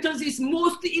 Repentance is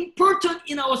most important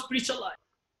in our spiritual life.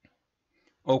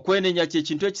 Okwenenya kye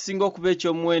kintu ekisinga okuba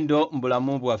eky'omuwendo mu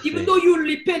bulamu bwaffe. Even though you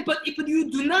repent, but if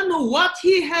you do not know what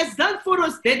he has done for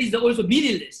us, that is also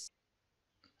meaningless.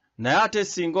 Naye ate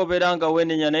singa obeera nga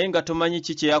weenenya naye nga tomanyi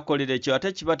ki kye yakolera ekyo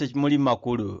ate kiba tekimuli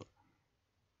makulu.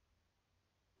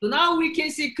 So now we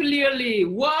can see clearly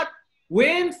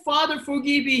when Father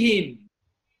forgave him.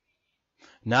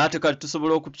 N'ate kati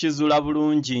tusobola okukizuula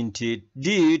bulungi nti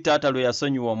ddi taata lwe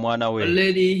yasonyiwa omwana we.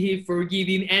 Already he forgave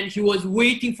him and he was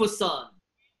waiting for son.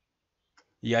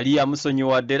 Yali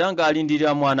yamusonyiwadde era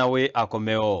ng'alindirira mwana we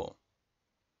akomewo.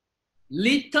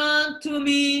 Return to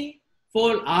me,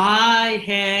 for I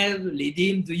have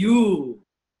redeemed you.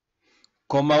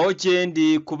 Komawo gye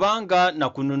ndi kubanga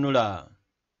nakununula.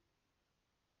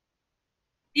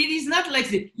 It is not like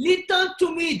this. Return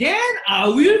to me, then I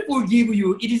will forgive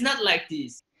you. It is not like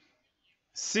this.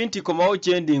 Si nti komawo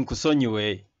gye ndi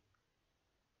nkusonyiwe.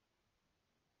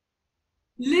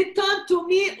 Return to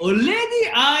me,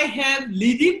 already I have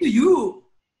redeemed you.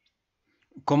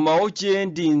 Komawo gye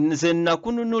ndi nze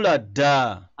nakununula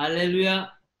dda.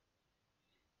 Hallelujah.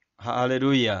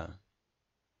 Hallelujah.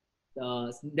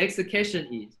 The next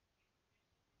question is,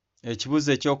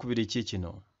 Ekibuuzo ekyokubiri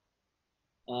kikino.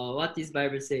 what is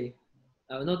Bible say?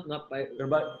 Not Bible,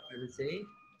 Bible say,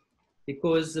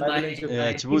 because Bible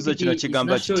my ekibuuzo kino PPT is kigamba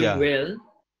not showing kitya? well.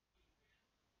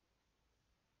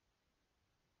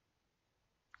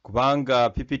 Kubanga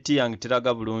PPT yange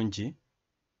teraga bulungi.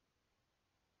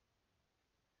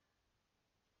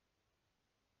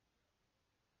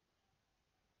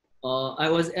 I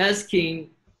was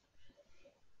asking,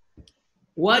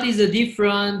 what is the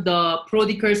difference the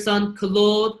prodigal son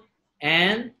clothe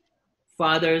and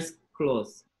father's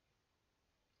clothes?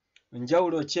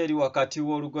 Njawulo ki eri wakati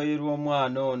w'olugoye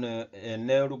lw'omwana ono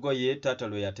n'olugoye taata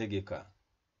lwe yategeka?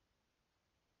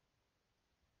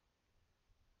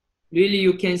 Really,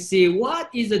 you can see what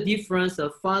is the difference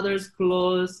of father's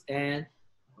clothes and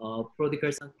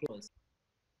prodigal son clothes.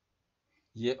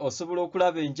 Osobola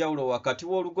okulaba enjawulo wakati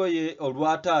w'olugoye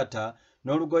olwa taata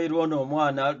n'olugoye lw'ono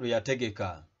omwana lwe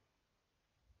yategeka.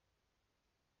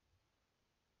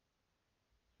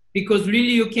 Because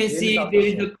really you can see there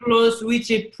is a clothes which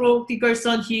a prodigal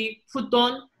son he put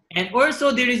on, and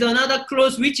also there is another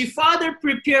clothes which a father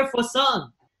prepared for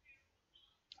son.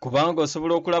 Kubanga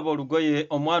osobola okulaba olugoye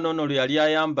omwana ono lwe yali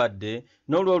ayambadde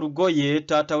n'olwo olugoye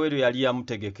taata we lwe yali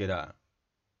yamutegekera.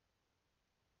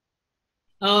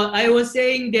 I was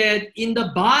saying that in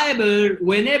the Bible,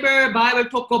 whenever Bible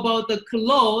talk about the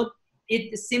cloth,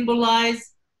 it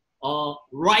symbolizes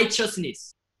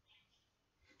righteousness.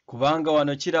 Kubanga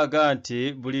wano kiraga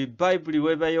nti buli Bayibuli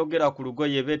we bayogera ku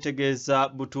lugoye beetegeeza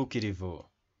butuukirivu.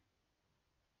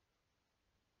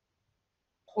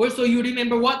 Also, you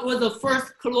remember what was the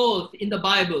first cloth in the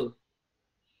Bible?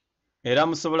 Era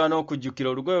musobola n'okujjukira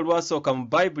olugoye olwasooka mu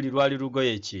Bayibuli lwali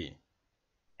lugoye ki?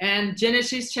 And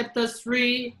Genesis chapter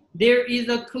 3, there is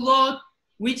a cloth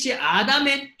which Adam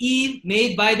and Eve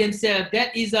made by themselves.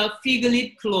 That is a fig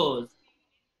leaf cloth.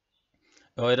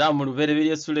 Era mu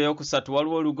lubereberye essula ey'okusatu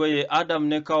waliwo olugoye Adamu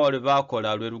ne Kawa lwe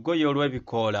baakola lwe lugoye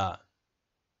olw'ebikoola.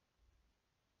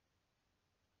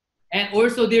 And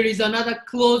also there is another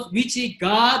cloth which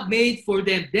God made for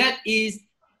them. That is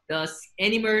the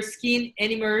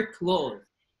animal cloth.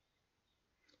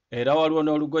 Era waliwo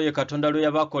n'olugoye Katonda lwe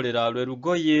yabakolera lwe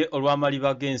lugoye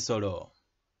olw'amaliba g'ensolo.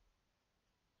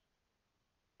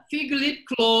 Fig leaf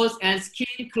clothes and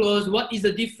skin clothes, what is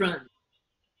the difference?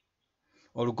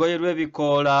 Olugoye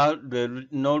lw'ebikoola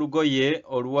n'olugoye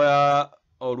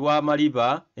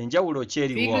olw'amaliba enjawulo ki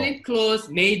eriwo? Fig leaf clothes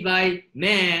made by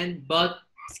man, but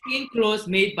skin clothes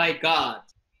made by God.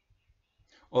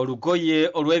 Olugoye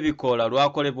olw'ebikoola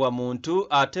lwakolebwa muntu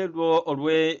ate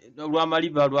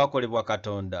olw'amaliba lwakolebwa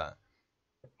Katonda.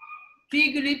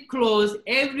 Fig leaf clothes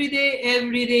every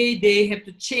day they have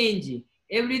to change.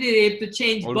 Every day they have to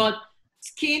change, but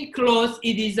skin clothes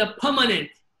it is a permanent.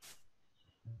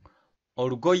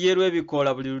 Olugoye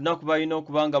lw'ebikoola buli lunaku balina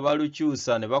okuba nga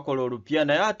balukyusa ne bakola olupya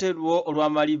naye ate lwo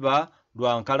olw'amaliba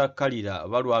lwa nkalakkalira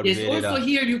oba lwa lubeerera. Yes, also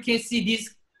here you can see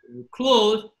this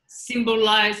clothes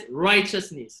symbolize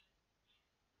righteousness.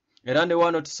 Era ne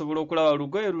wano tusobola okulaba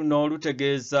olugoye luno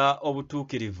lutegeeza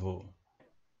obutuukirivu.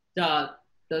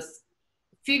 The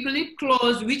fig leaf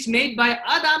clothes which made by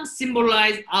Adam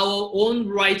symbolize our own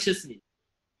righteousness.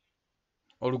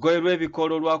 Olugoye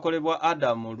lw'ebikoola olwakolebwa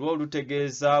Adamu lwo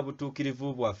lutegeeza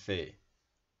butuukirivu bwaffe.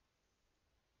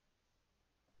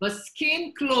 The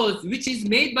skin clothes which is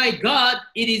made by God,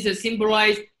 it is a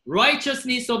symbolized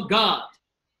righteousness of God.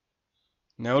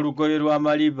 Naye olugoye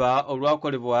lw'amaliba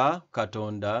olwakolebwa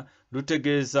Katonda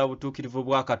lutegeeza butuukirivu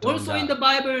bwa Katonda. Also in the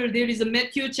Bible there is a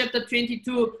Matthew chapter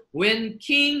 22 when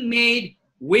king made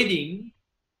wedding.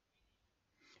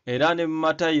 Era ne mu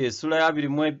Matayo essula ya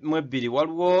 22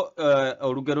 waliwo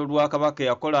olugero lwa kabaka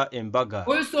yakola embaga.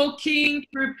 Also king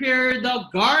prepared the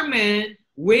garment,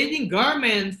 wedding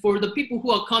garment for the people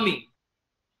who are coming.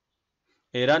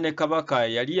 Era ne kabaka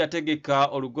yali yategeka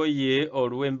olugoye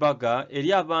olw'embaga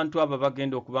eri abantu abo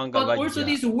bagenda okubanga bajja. But also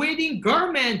this wedding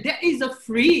garment that is a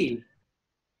free.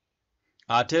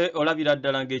 Ate olabira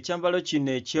ddala ng'ekyambalo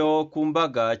kino eky'oku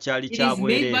mbaga kyali kya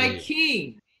bwereere. It is made by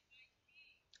king.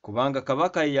 Kubanga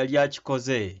kabaka yali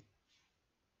akikoze.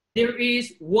 There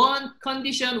is one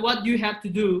condition what you have to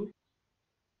do.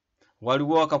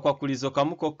 Waliwo akakwakulizo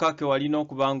kamu kokka ke walina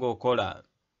okuba ng'okola.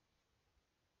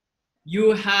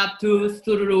 You have to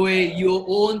throw away your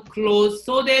own clothes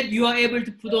so that you are able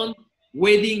to put on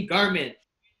wedding garment.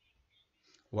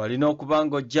 Walina okuba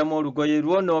ng'oggyamu olugoye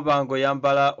lwo n'oba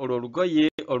ng'oyambala olwo olugoye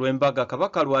olw'embaga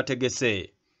kabaka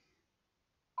lwategese.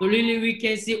 So really we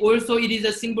can see also it is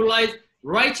a symbolized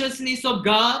righteousness of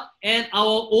God and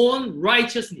our own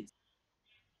righteousness.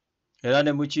 Era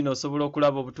ne mu kino osobola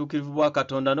okulaba obutuukirivu bwa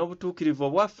Katonda n'obutuukirivu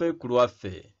obwaffe ku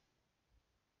lwaffe.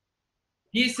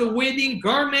 This wedding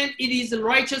garment, it is the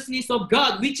righteousness of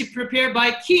God which is prepared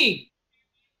by king.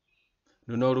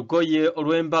 Luno olugoye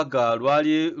olw'embaga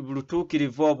lwali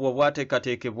lutuukirivu obwo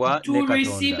obwateekateekebwa ne To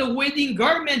receive the Katonda. wedding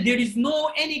garment, there is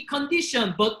no any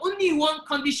condition, but only one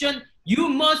condition: you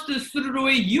must throw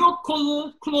away your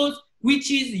clothes,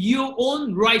 which is your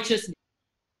own righteousness.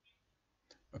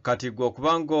 Kati gwe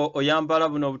okuba ng'oyambala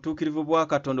buno obutuukirivu bwa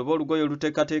Katonda oba olugoye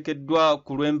oluteekateekeddwa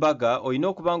ku lw'embaga olina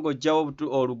okuba ng'oggyawo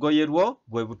olugoye lwo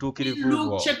bwe butuukirivu In bwo.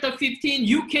 Luke chapter 15,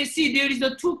 you can see there is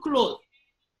the two clothes.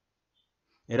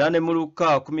 Era ne mu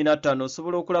Luka 15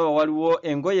 osobola okulaba waliwo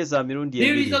engoye za mirundi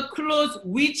There is ebiri. a cloth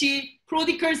which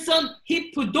prodigal son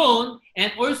he put on,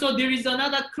 and also there is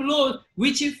another cloth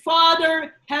which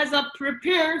father has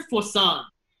prepared for son.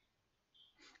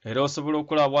 Era osobola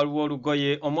okulaba waliwo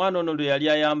olugoye omwana ono lwe yali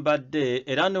ayambadde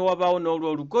era ne wabaawo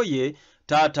n'olwo olugoye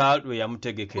taata lwe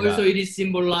yamutegekera. Also it is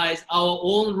symbolized our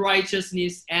own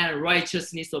righteousness and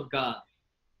righteousness of God.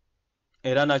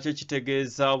 Era nakyo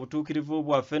kitegeeza obutuukirivu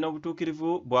bwaffe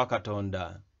n'obutuukirivu bwa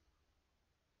Katonda.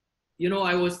 You know,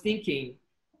 I was thinking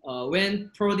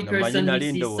when prodigal son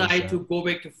decided to go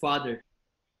back to father.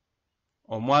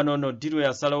 Omwana ono ddi lwe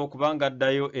yasalawo kubanga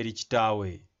addayo eri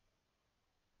kitaawe.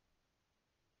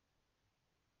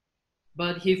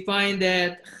 But he find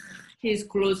that his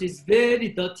clothes is very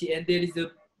dirty, and there is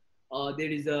a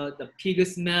the pig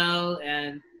smell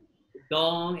and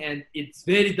dung, and it's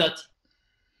very dirty.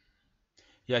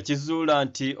 Yakizuula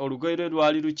nti olugoye lwe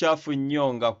lwali lukyafu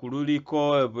nnyo nga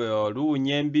kululiko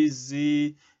luwunya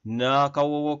embizzi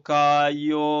n'akawoowo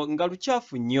kaayo nga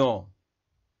lukyafu nnyo.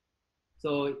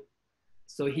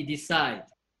 So he decide.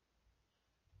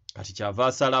 Kati kyava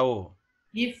asalawo.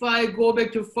 If I go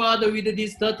back to father with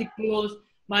these dirty clothes,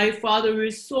 my father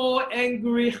will so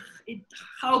angry.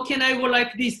 How can I go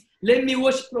like this? Let me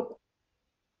wash properly.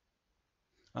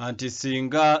 Anti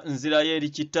singa nzirayo eri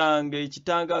kitange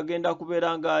agenda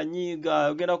kubeera ng'anyiiga,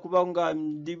 agenda kuba nga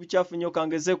ndi bukyafu nnyo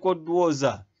kangezeko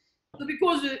oddwoza.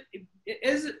 Because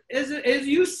as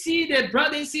you see that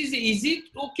brother and sister, is it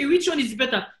okay? Which one is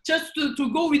better? Just to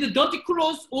go with the dirty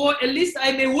clothes, or at least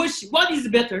I may wash? What is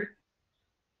better?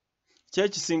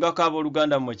 Kyekisingako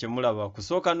abooluganda mmwe kye mulaba,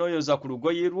 kusooka n'oyoza ku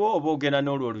lugoye lwo oba ogenda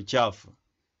n'olwo olukyafu.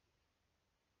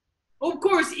 Of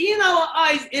course, in our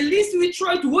eyes, at least we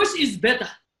try to wash is better.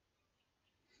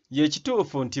 Ye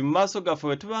kituufu nti mu maaso gaffe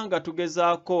bwe tuba nga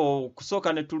tugezaako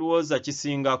kusooka ne tulwoza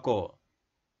kisingako.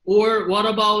 Or what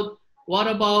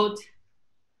about,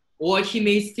 or he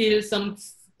may steal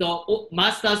the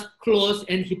master's clothes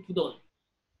and he put on.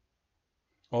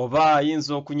 Oba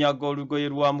ayinza okunyaga olugoye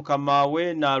lwa mukama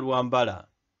we n'alwambala.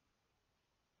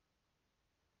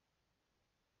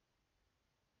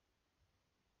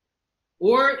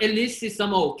 Or at least it's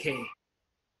some okay.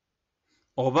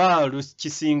 Oba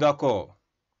kisingako.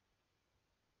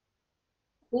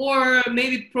 Or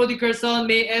maybe prodigal son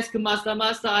may ask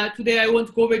master, today I want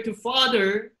to go back to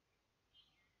father.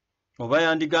 Oba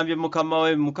yandigambye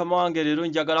mukama wange leero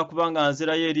njagala kubanga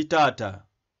nzirayo eri taata.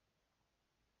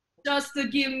 Just to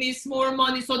give me small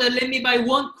money so that let me buy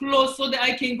one clothes so that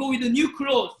I can go with the new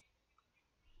clothes.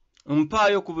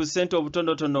 Mpaayo ku busente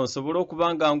obutonotono nsobole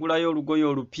okuba nga ngulayo olugoye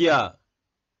olupya.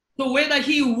 So whether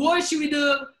he wash with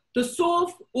the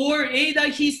soap, or either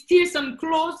he steals some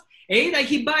clothes, either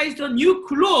he buys the new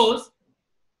clothes,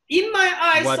 in my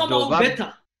eyes somehow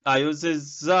better.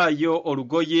 Ayozezzaayo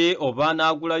olugoye oba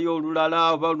n'agulayo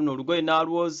olulala oba luno olugoye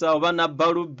n'alwoza oba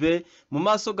n'abbalubbe, mu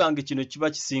maaso gange kino kiba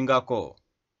kisingako.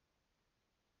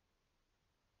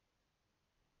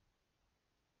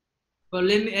 But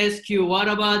let me ask you, what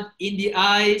about in the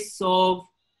eyes of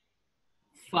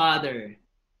father?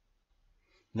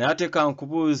 Naye ka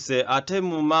nkubuuze ate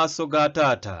mu maaso ga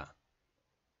taata.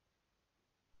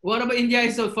 What about in the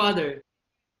eyes of father?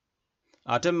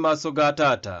 Ate mu maaso ga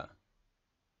taata.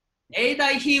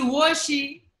 Either he wash,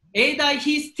 either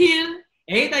he steal,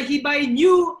 either he buy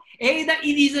new, either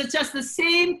it is just the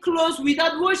same clothes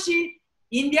without washing.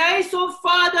 In the eyes of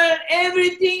father,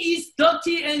 everything is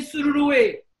dirty and thrown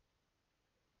away.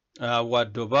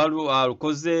 Wadde oba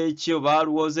alukoze eki oba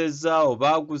aluwozezza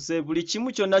oba aguze buli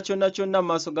kimu kyonna mu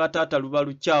maaso ga taata luba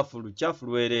lukyafu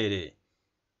lwereere.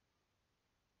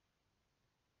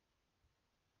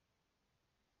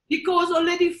 Because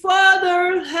already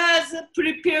father has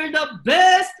prepared the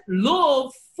best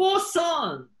love for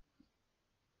son.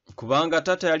 Kubanga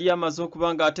taata yali amaze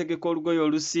okuba nga ategeka olugoye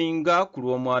olusinga ku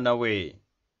lw'omwana we.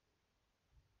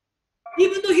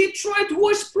 Even though he tried to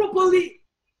wash properly.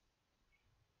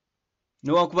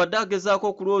 Newankubadde agezaako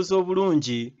okulwoza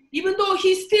obulungi. Even though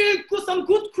he still got some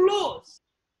good clothes.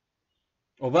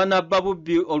 Oba n'abba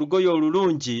bubbi olugoye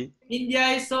olulungi. In the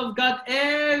eyes of God,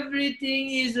 everything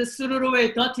is thrown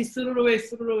away, dirty, thrown away.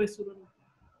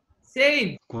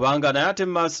 Same. Kubanga naye ate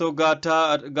mu maaso ga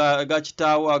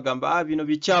kitaawo agamba bino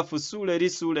bikyafu, suula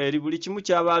eri buli kimu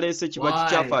ky'aba aleese kiba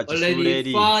kikyafu akisuula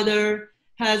eri. Father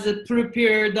has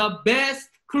prepared the best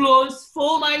clothes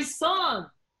for my son.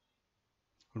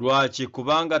 Lwaki?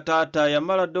 Kubanga taata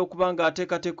yamala dde okuba nga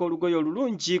ateekateeka olugoye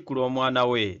olulungi ku lw'omwana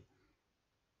we.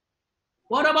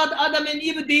 What about Adam and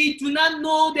Eve? They do not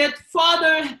know that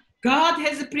Father God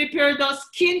has prepared the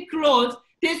skin clothes.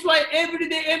 That's why every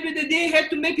day they had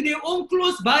to make their own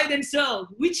clothes by themselves,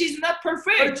 which is not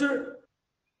perfect.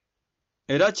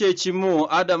 Era kyekimu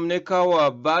Adamu ne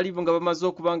Kawa baali nga bamaze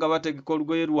okuba nga bategeka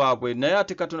olugoye lwabwe, naye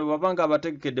ate Katonda bw'aba nga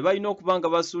abategekedde balina okuba nga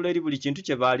basuula eri buli kintu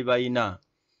kye baali balina.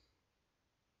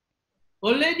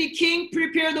 Already king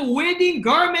prepared the wedding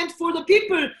garment for the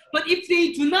people, but if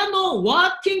they do not know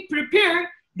what king prepared,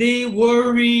 they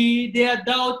worry, they are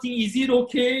doubting, is it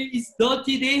okay, it's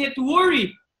dirty, they have to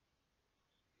worry.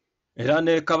 Era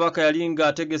ne kabaka yali nga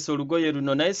ategese olugoye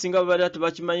luno, naye singa baali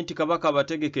tebakimanyi nti kabaka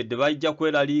abategekedde bajja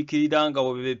kweraliikirira nga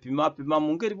bwe beepimapima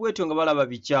mu ngeri bwetyo nga balaba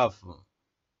bikyafu.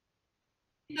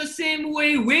 In the same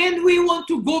way, when we want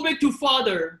to go back to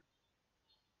Father,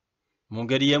 mu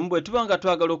ngeri y'emu bwe tuba nga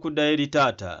twagala okuddayo eri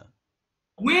taata,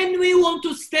 When we want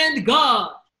to stand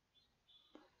God,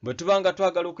 bwe tuba nga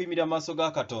twagala okuyimira maaso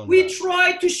ga Katonda, we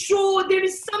try to show there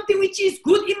is something which is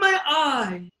good in my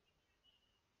eye.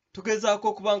 tugezaako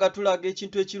okuba nga tulaga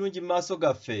ekintu ekirungi mu maaso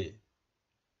gaffe.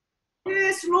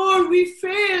 Yes, Lord, we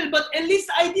fail, but at least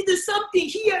I did something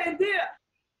here and there.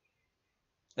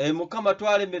 Mukama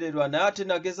twalemererwa naye ate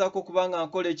nagezaako okuba nga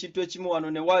nkola ekintu ekimu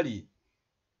wano ne wali.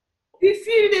 We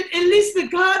feel that at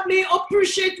least God may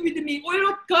appreciate with me,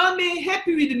 or God may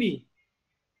happy with me.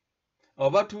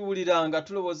 Oba tuwulira nga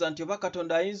tulowooza nti oba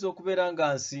Katonda ayinza okubeera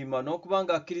nga nsiima n'okuba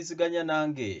nga akkiriziganya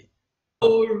nange.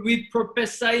 Or we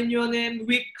prophesy in your name,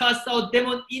 we cast out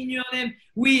demons in your name,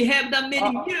 we have done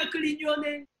many miracles in your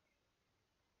name.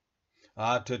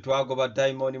 Twe twagoba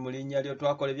dayimooni mu linnya lyo,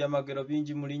 twakola ebyamagero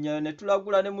bingi mu linnya lyo, ne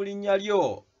tulagula ne mu linnya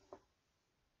lyo.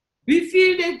 We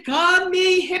feel that God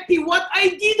may happy what I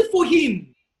did for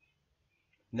him.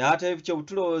 N'ate ebyo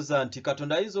butulowooza nti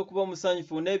Katonda ayinza okuba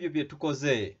omusanyufu n'ebyo bye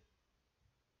tukoze.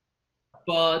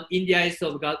 But in the eyes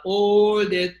of God, all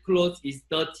that clothes is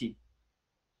dirty.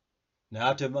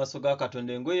 N'ate mu maaso ga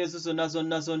Katonda engoye ezo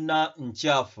zonna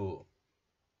nkyafu.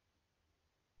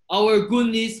 Our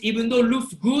goodness, even though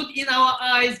looks good in our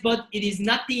eyes, but it is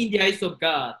nothing in the eyes of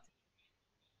God.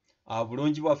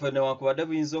 Bulungi bwaffe newankubadde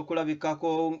buyinza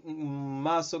okulabikako mu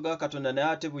maaso ga Katonda naye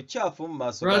ate bukyafu mu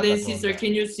maaso ga Katonda. Brother and sister,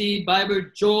 can you see Bible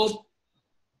Job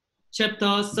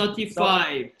chapter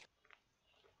 35?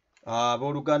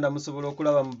 Abooluganda musobola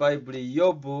okulaba mu Bayibuli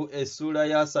Yobu essula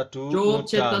ya 3. Job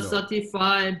chapter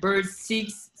 35 verse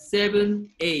 6, 7,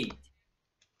 8.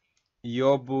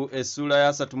 Yobu essula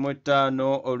ya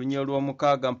 35 olunya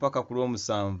olw'omukaaga mpaka ku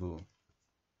lw'omusanvu.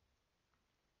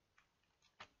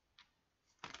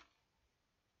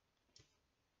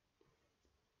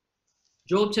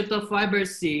 Job chapter 5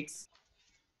 verse 6.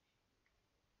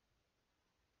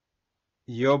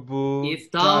 Yobu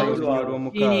If thou olunya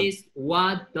olw'omukaaga. sinnest,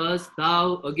 what dost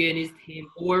thou against him?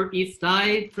 Or if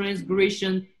thy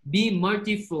transgression be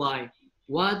multiplied,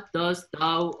 what dost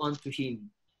thou unto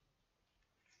him?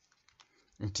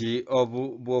 Nti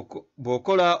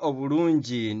bw'okola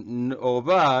obulungi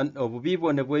oba obubi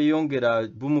bwo ne bweyongera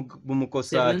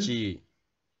bumukosa ki?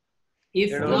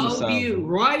 If thou be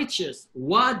righteous,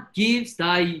 what gives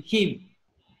thy him?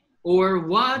 Or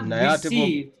what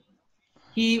received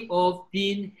he of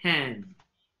thine hand?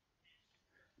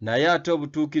 Naye ate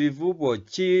obutuukirivu bwo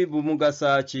ki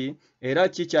bumugasa ki, era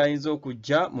ki kyayinza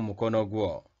okujja mu mukono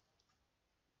gwo?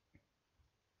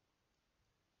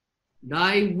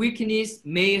 Thy wickedness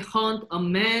may haunt a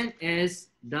man as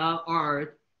thou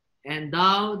art, and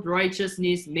thou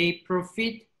righteousness may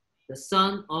profit the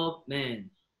Son of Man.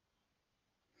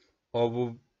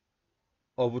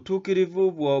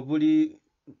 Obutuukirivu bwo buli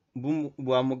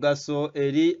bwa mugaso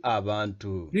eri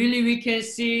abantu. Really, we can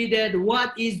see that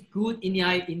what is good in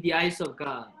the eyes of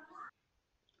God.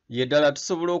 Yeddala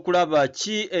tusobola okulaba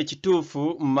ki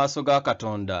ekituufu mu maaso ga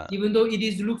Katonda. Even though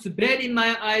it looks bad in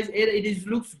my eyes, it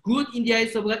looks good in the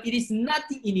eyes of God, it is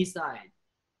nothing in his eyes.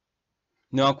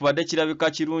 Newankubadde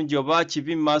kirabika kirungi oba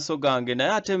kibi mu maaso gange,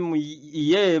 naye ate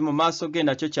ye mu maaso ge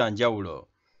nakyo kya njawulo.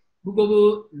 Book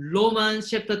of Romans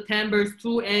chapter 10 verse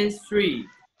 2 and 3.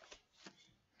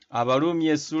 Abaluumi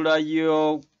essula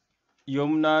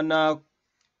y'omunaana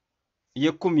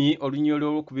y'ekkumi olunya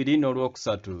olw'okubiri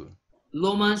n'olwokusatu.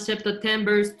 Romans chapter 10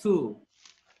 verse 2.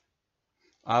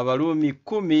 Abaluumi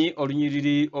 10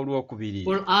 olunyiriri olw'okubiri.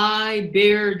 For I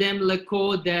bear them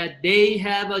record that they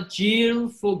have a zeal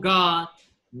for God,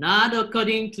 not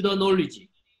according to the knowledge.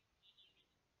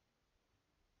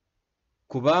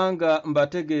 Kubanga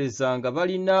mbategeeza nga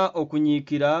balina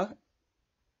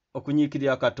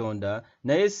okunyiikirira Katonda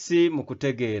naye si mu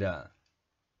kutegeera.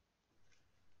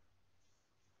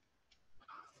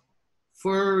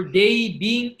 For they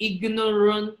being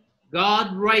ignorant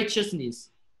God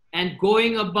righteousness and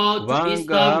going about to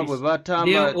establish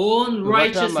their own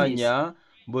righteousness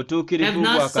have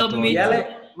not submitted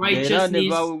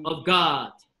righteousness of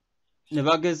God. Ne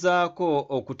bagezaako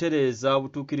okutereeza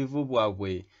obutuukirivu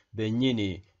bwabwe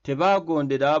bennyini,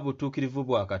 tebaagondera butuukirivu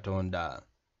bwa Katonda.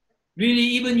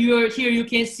 Really, even you are here, you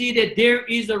can see that there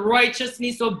is a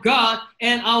righteousness of God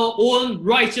and our own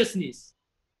righteousness.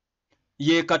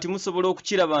 Ye kati musobola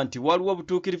okukiraba nti waliwo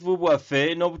obutuukirivu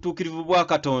bwaffe n'obutuukirivu bwa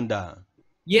Katonda.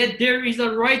 Yet there is a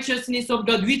righteousness of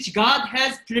God which God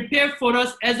has prepared for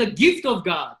us as a gift of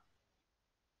God.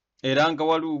 Era nga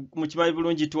mukimanyi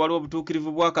bulungi nti waliwo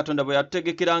obutuukirivu bwa Katonda bwe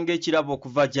yatutegekera ng'ekirabo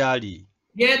okuva gy'ali.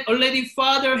 Yet already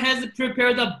Father has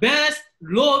prepared the best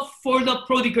loaf for the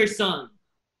prodigal son.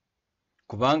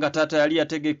 Kubanga taata yali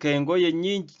yategeka engoye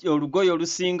nnyingi, olugoye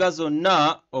olusinga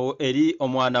zonna eri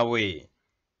omwana we.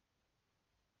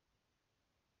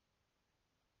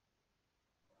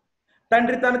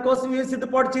 తండ్రి తన కోసం ఏం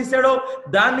సిద్ధపాటు చేశాడో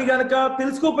దాన్ని గనక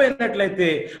తెలుసుకోపోయినట్లయితే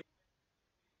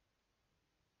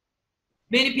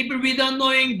many people without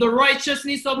knowing the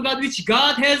righteousness of God which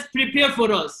God has prepared for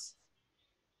us.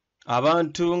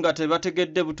 Abantu nga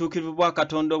tebategedde butuukirivu bwa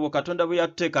Katonda obwo Katonda bwe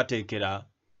yateekateekera.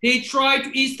 They try to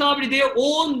establish their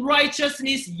own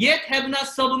righteousness yet have not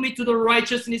submitted to the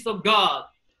righteousness of God.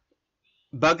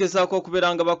 Bagezaako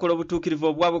okubeera nga bakola obutuukirivu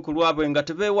obwabwe ku lwabwe nga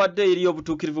tebeewadde eri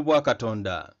obutuukirivu bwa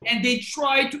Katonda. And they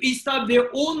try to establish their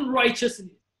own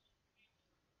righteousness.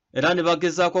 Era ne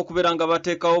bagezaako okubeera nga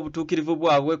bateekawo obutuukirivu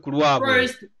bwabwe ku lwabwe.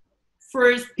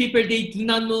 First people they do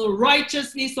not know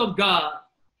righteousness of God.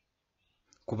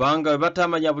 Kubanga bwe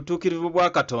batamanya butuukirivu bwa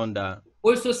Katonda.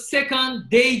 Also second,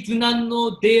 they do not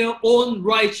know their own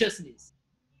righteousness.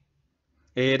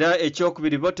 Era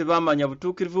ekyokubiri bo tebamanya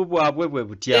butuukirivu bwabwe bwe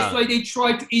butya. That's why they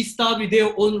try to establish their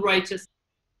own righteousness.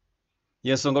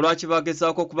 Yensonga lwaki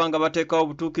bagezaako okuba nga bateekawo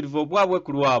obutuukirivu obwabwe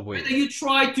ku lwabwe. Whether you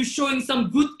try to showing some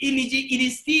good image, it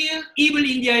is still evil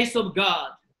in the eyes of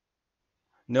God.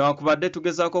 Newankubadde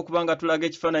tugezaako okuba nga tulaga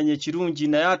ekifaananyi ekirungi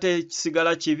naye ate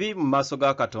kisigala kibi mu maaso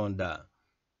ga Katonda.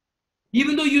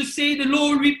 Even though you say, the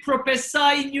Lord, we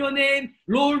prophesy in your name,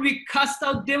 Lord, we cast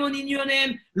out demons in your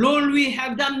name, Lord, we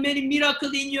have done many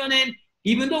miracles in your name,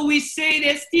 even though we say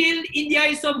that still in the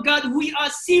eyes of God, we are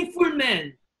sinful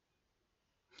men.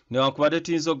 Newankubadde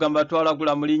tuyinza okugamba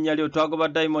twalagula mu linnya lyo, twagoba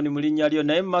dayimoni mu linnya lyo,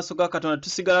 naye mu maaso ga Katonda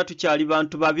tusigala tukyali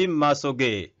bantu babi mu maaso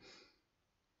ge.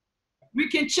 We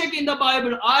can check in the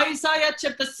Bible, Isaiah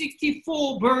chapter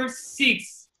 64, verse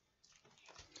 6.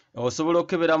 Osobola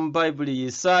okukebera mu Bayibuli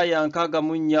Isaaya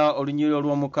 64 olunyiriri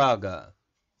olw'omukaaga.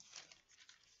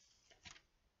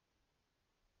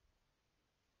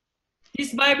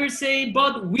 This Bible says,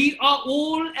 but we are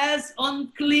all as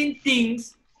unclean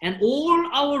things, and all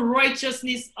our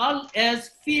righteousness are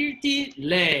as filthy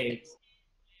rags.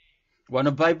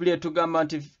 Wano Bayibuli etugamba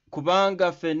nti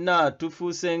kubanga ffenna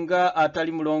tufuuse nga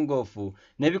atali mulongoofu,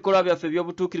 n'ebikolwa byaffe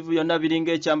eby'obutuukirivu byonna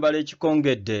biringa ekyambalo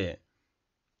ekikongedde.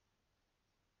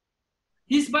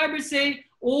 This Bible says,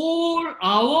 all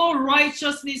our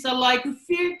righteousness are like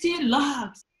filthy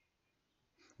rags.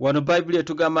 Wano Bayibuli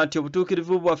etugamba nti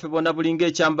obutuukirivu bwaffe bwonna bulinga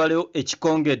ekyambalo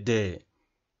ekikongedde.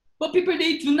 But people,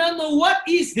 they do not know what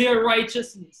is their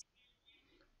righteousness.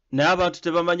 Naye abantu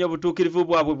tebamanyi obutuukirivu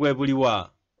bwabwe bwe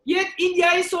buliwa. Yet in the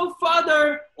eyes of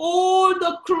Father, all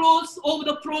the clothes of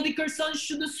the prodigal son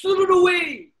should throw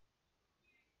away.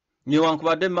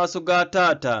 Newankubadde mu maaso ga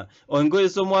taata, engoye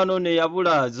z'omwana ono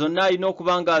eyabula zonna alina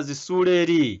okuba nga azisuula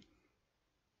eri.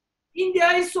 In the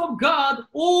eyes of God,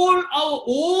 all our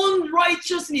own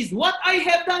righteousness, what I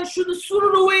have done should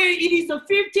throw away. It is a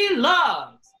filthy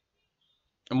rags.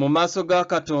 Mu maaso ga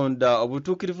Katonda,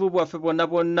 obutuukirivu bwaffe bwonna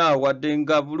bwonna wadde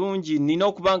nga bulungi nina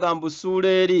okuba nga mbusuula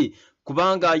eri,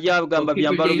 kubanga ye agamba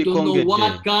byambalo bikongedde.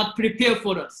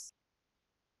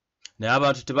 Naye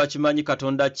abantu tebakimanyi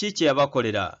Katonda ki kye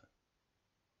yabakolera.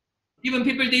 Even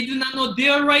people, they do not know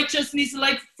their righteousness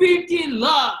like filthy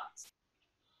rags.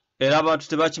 Era abantu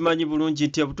tebakimanyi bulungi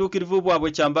nti obutuukirivu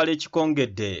bwabwe kyambalo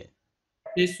ekikongedde.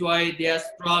 That's why they are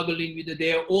struggling with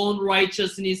their own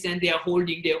righteousness and they are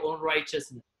holding their own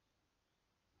righteousness.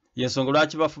 Yensonga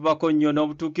lwaki bafubako nnyo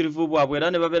n'obutuukirivu bwabwe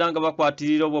era ne babeera nga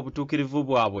bakwatirira obwo obutuukirivu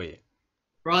bwabwe.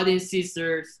 Brothers and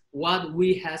sisters, what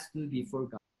we have to do before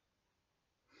God.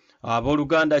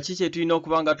 Abooluganda ki kye tulina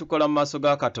okuba nga tukola mu maaso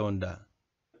ga Katonda?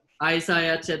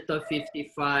 Isaiah chapter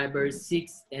 55 verse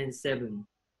 6 and 7.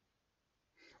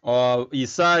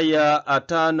 Isaaya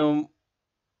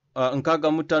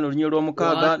 65 olunyiriri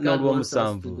lw'omukaaga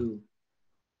n'olw'omusanvu.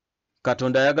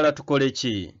 Katonda ayagala tukole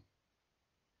ki?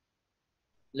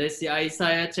 Let's see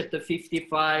Isaiah chapter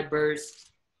 55 verse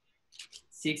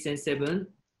 6 and 7.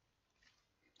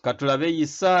 Katulabe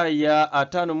Isaaya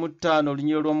 55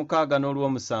 olunyiriri lw'omukaaga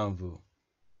n'olw'omusanvu.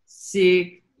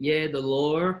 Seek ye the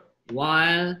Lord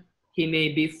while he may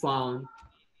be found.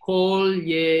 Call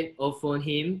ye upon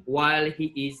him while he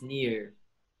is near.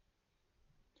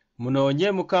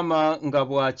 Munoonye Mukama nga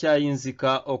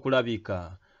bw'akyayinzika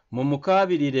okulabika.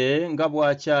 Mumukaabirire nga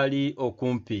bw'akyali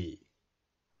okumpi.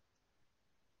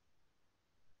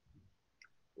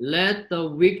 Let the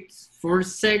wicked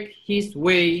forsake his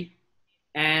way,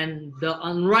 and the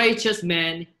unrighteous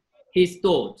man his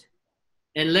thought,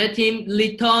 and let him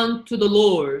return to the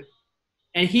Lord,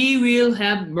 and he will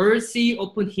have mercy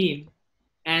upon him,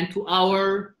 and to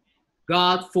our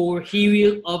God, for he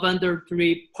will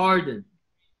abundantly pardon.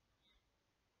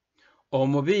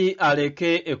 Omubi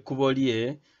aleke ekkubo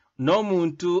lye,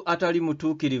 n'omuntu atali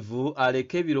mutuukirivu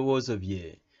aleke ebirowoozo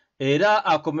bye, era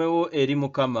akomewo eri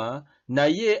Mukama,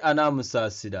 naye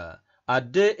anaamusaasira,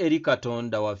 adde eri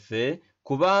Katonda waffe,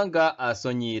 kubanga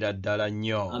asonyiira ddala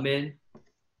nnyo. Amen.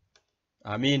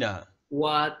 Amiina.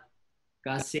 What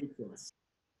God said to us.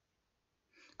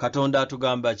 Katonda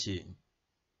atugamba ki?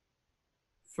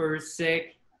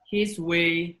 Forsake his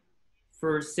way,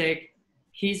 forsake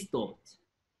his thought.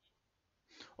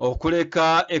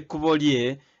 Okuleka ekkubo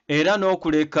lye era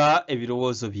n'okuleka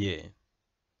ebirowoozo bye.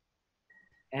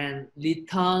 And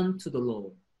return to the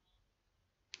Lord.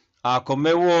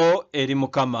 Akomewo eri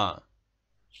Mukama.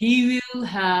 He will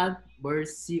have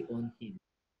mercy on him.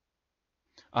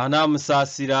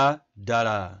 Anaamusaasira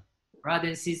ddala. Brothers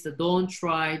and sisters, don't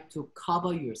try to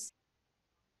cover yourself.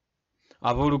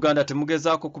 Abooluganda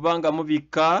temugezaako kubanga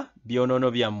mubikka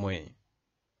byonoono byammwe.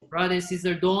 Brothers and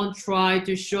sisters, don't try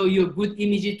to show your good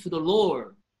image to the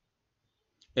Lord.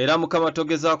 Era Mukama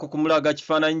togezaako kumulaga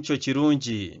kifaananyi kyo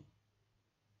kirungi.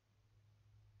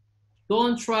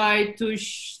 Don't try to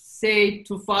say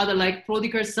to Father like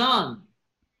prodigal son.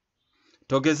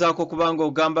 Togezaako kubanga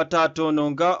ogamba taata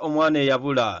ono nga omwana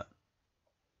eyabula.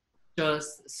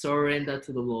 Just surrender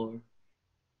to the Lord.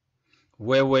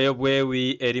 Weeweeyo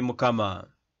bwewi eri Mukama.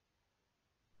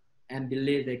 And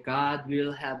believe that God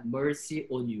will have mercy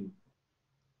on you.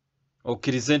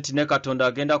 Okkirize nti ne Katonda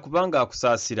agenda kubanga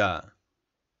akusaasira.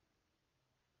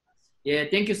 Yeah,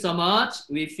 thank you so much.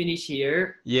 We finish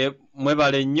here. Ye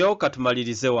mwebale nnyo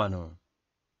katumalirize wano.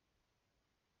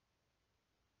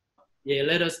 Yeah,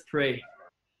 let us pray.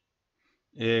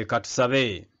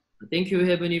 Katusabe. Thank you,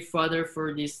 Heavenly Father,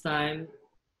 for this time.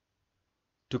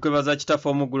 Tukwebaza Kitaffe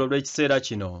omuggulu olw'ekiseera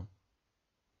kino.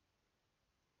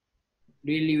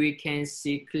 Really, we can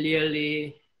see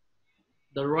clearly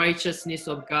the righteousness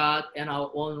of God and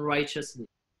our own righteousness.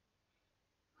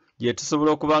 Ye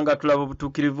tusobola okuba nga tulaba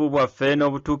obutuukirivu bwaffe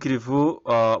n'obutuukirivu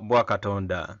bwa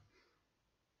Katonda.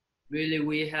 Really,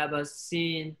 we have a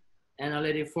sin and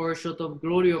already fall short of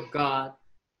glory of God.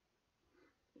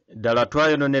 Ddala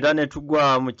twayononera ne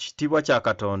tugwa mu kitiibwa kya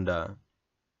Katonda.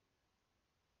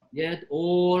 Yet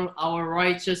all our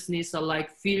righteousness are like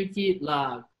filthy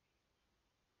rags.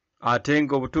 Ate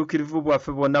ng'obutuukirivu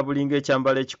bwaffe bwonna bulinga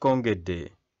ekyambalo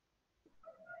ekikongedde.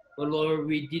 But Lord,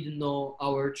 we didn't know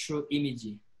our true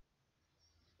image.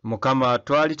 Mukama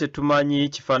twali tetumanyi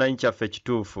kifaananyi kyaffe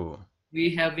kituufu.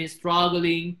 We have been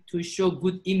struggling to show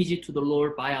good image to the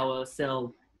Lord by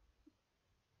ourselves.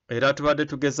 Era tubadde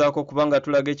tugezaako okuba nga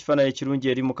tulaga ekifaananyi ekirungi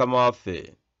eri Mukama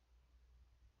waffe.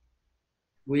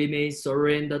 We may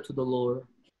surrender to the Lord.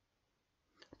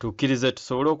 Tukkirize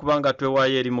tusobole okuba nga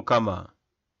twewaayo eri Mukama.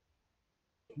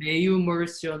 May you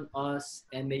mercy on us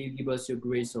and may you give us your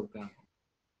grace, of God.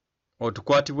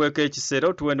 Otukwatibweko ekiseera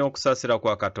otuwe n'okusaasira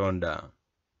kwa Katonda.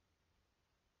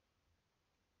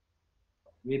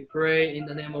 We pray in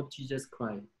the name of Jesus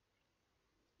Christ.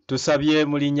 Tusabye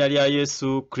mu linnya lya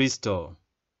Yesu Kristo.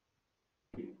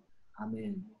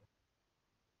 Amen.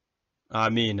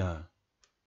 Amiina.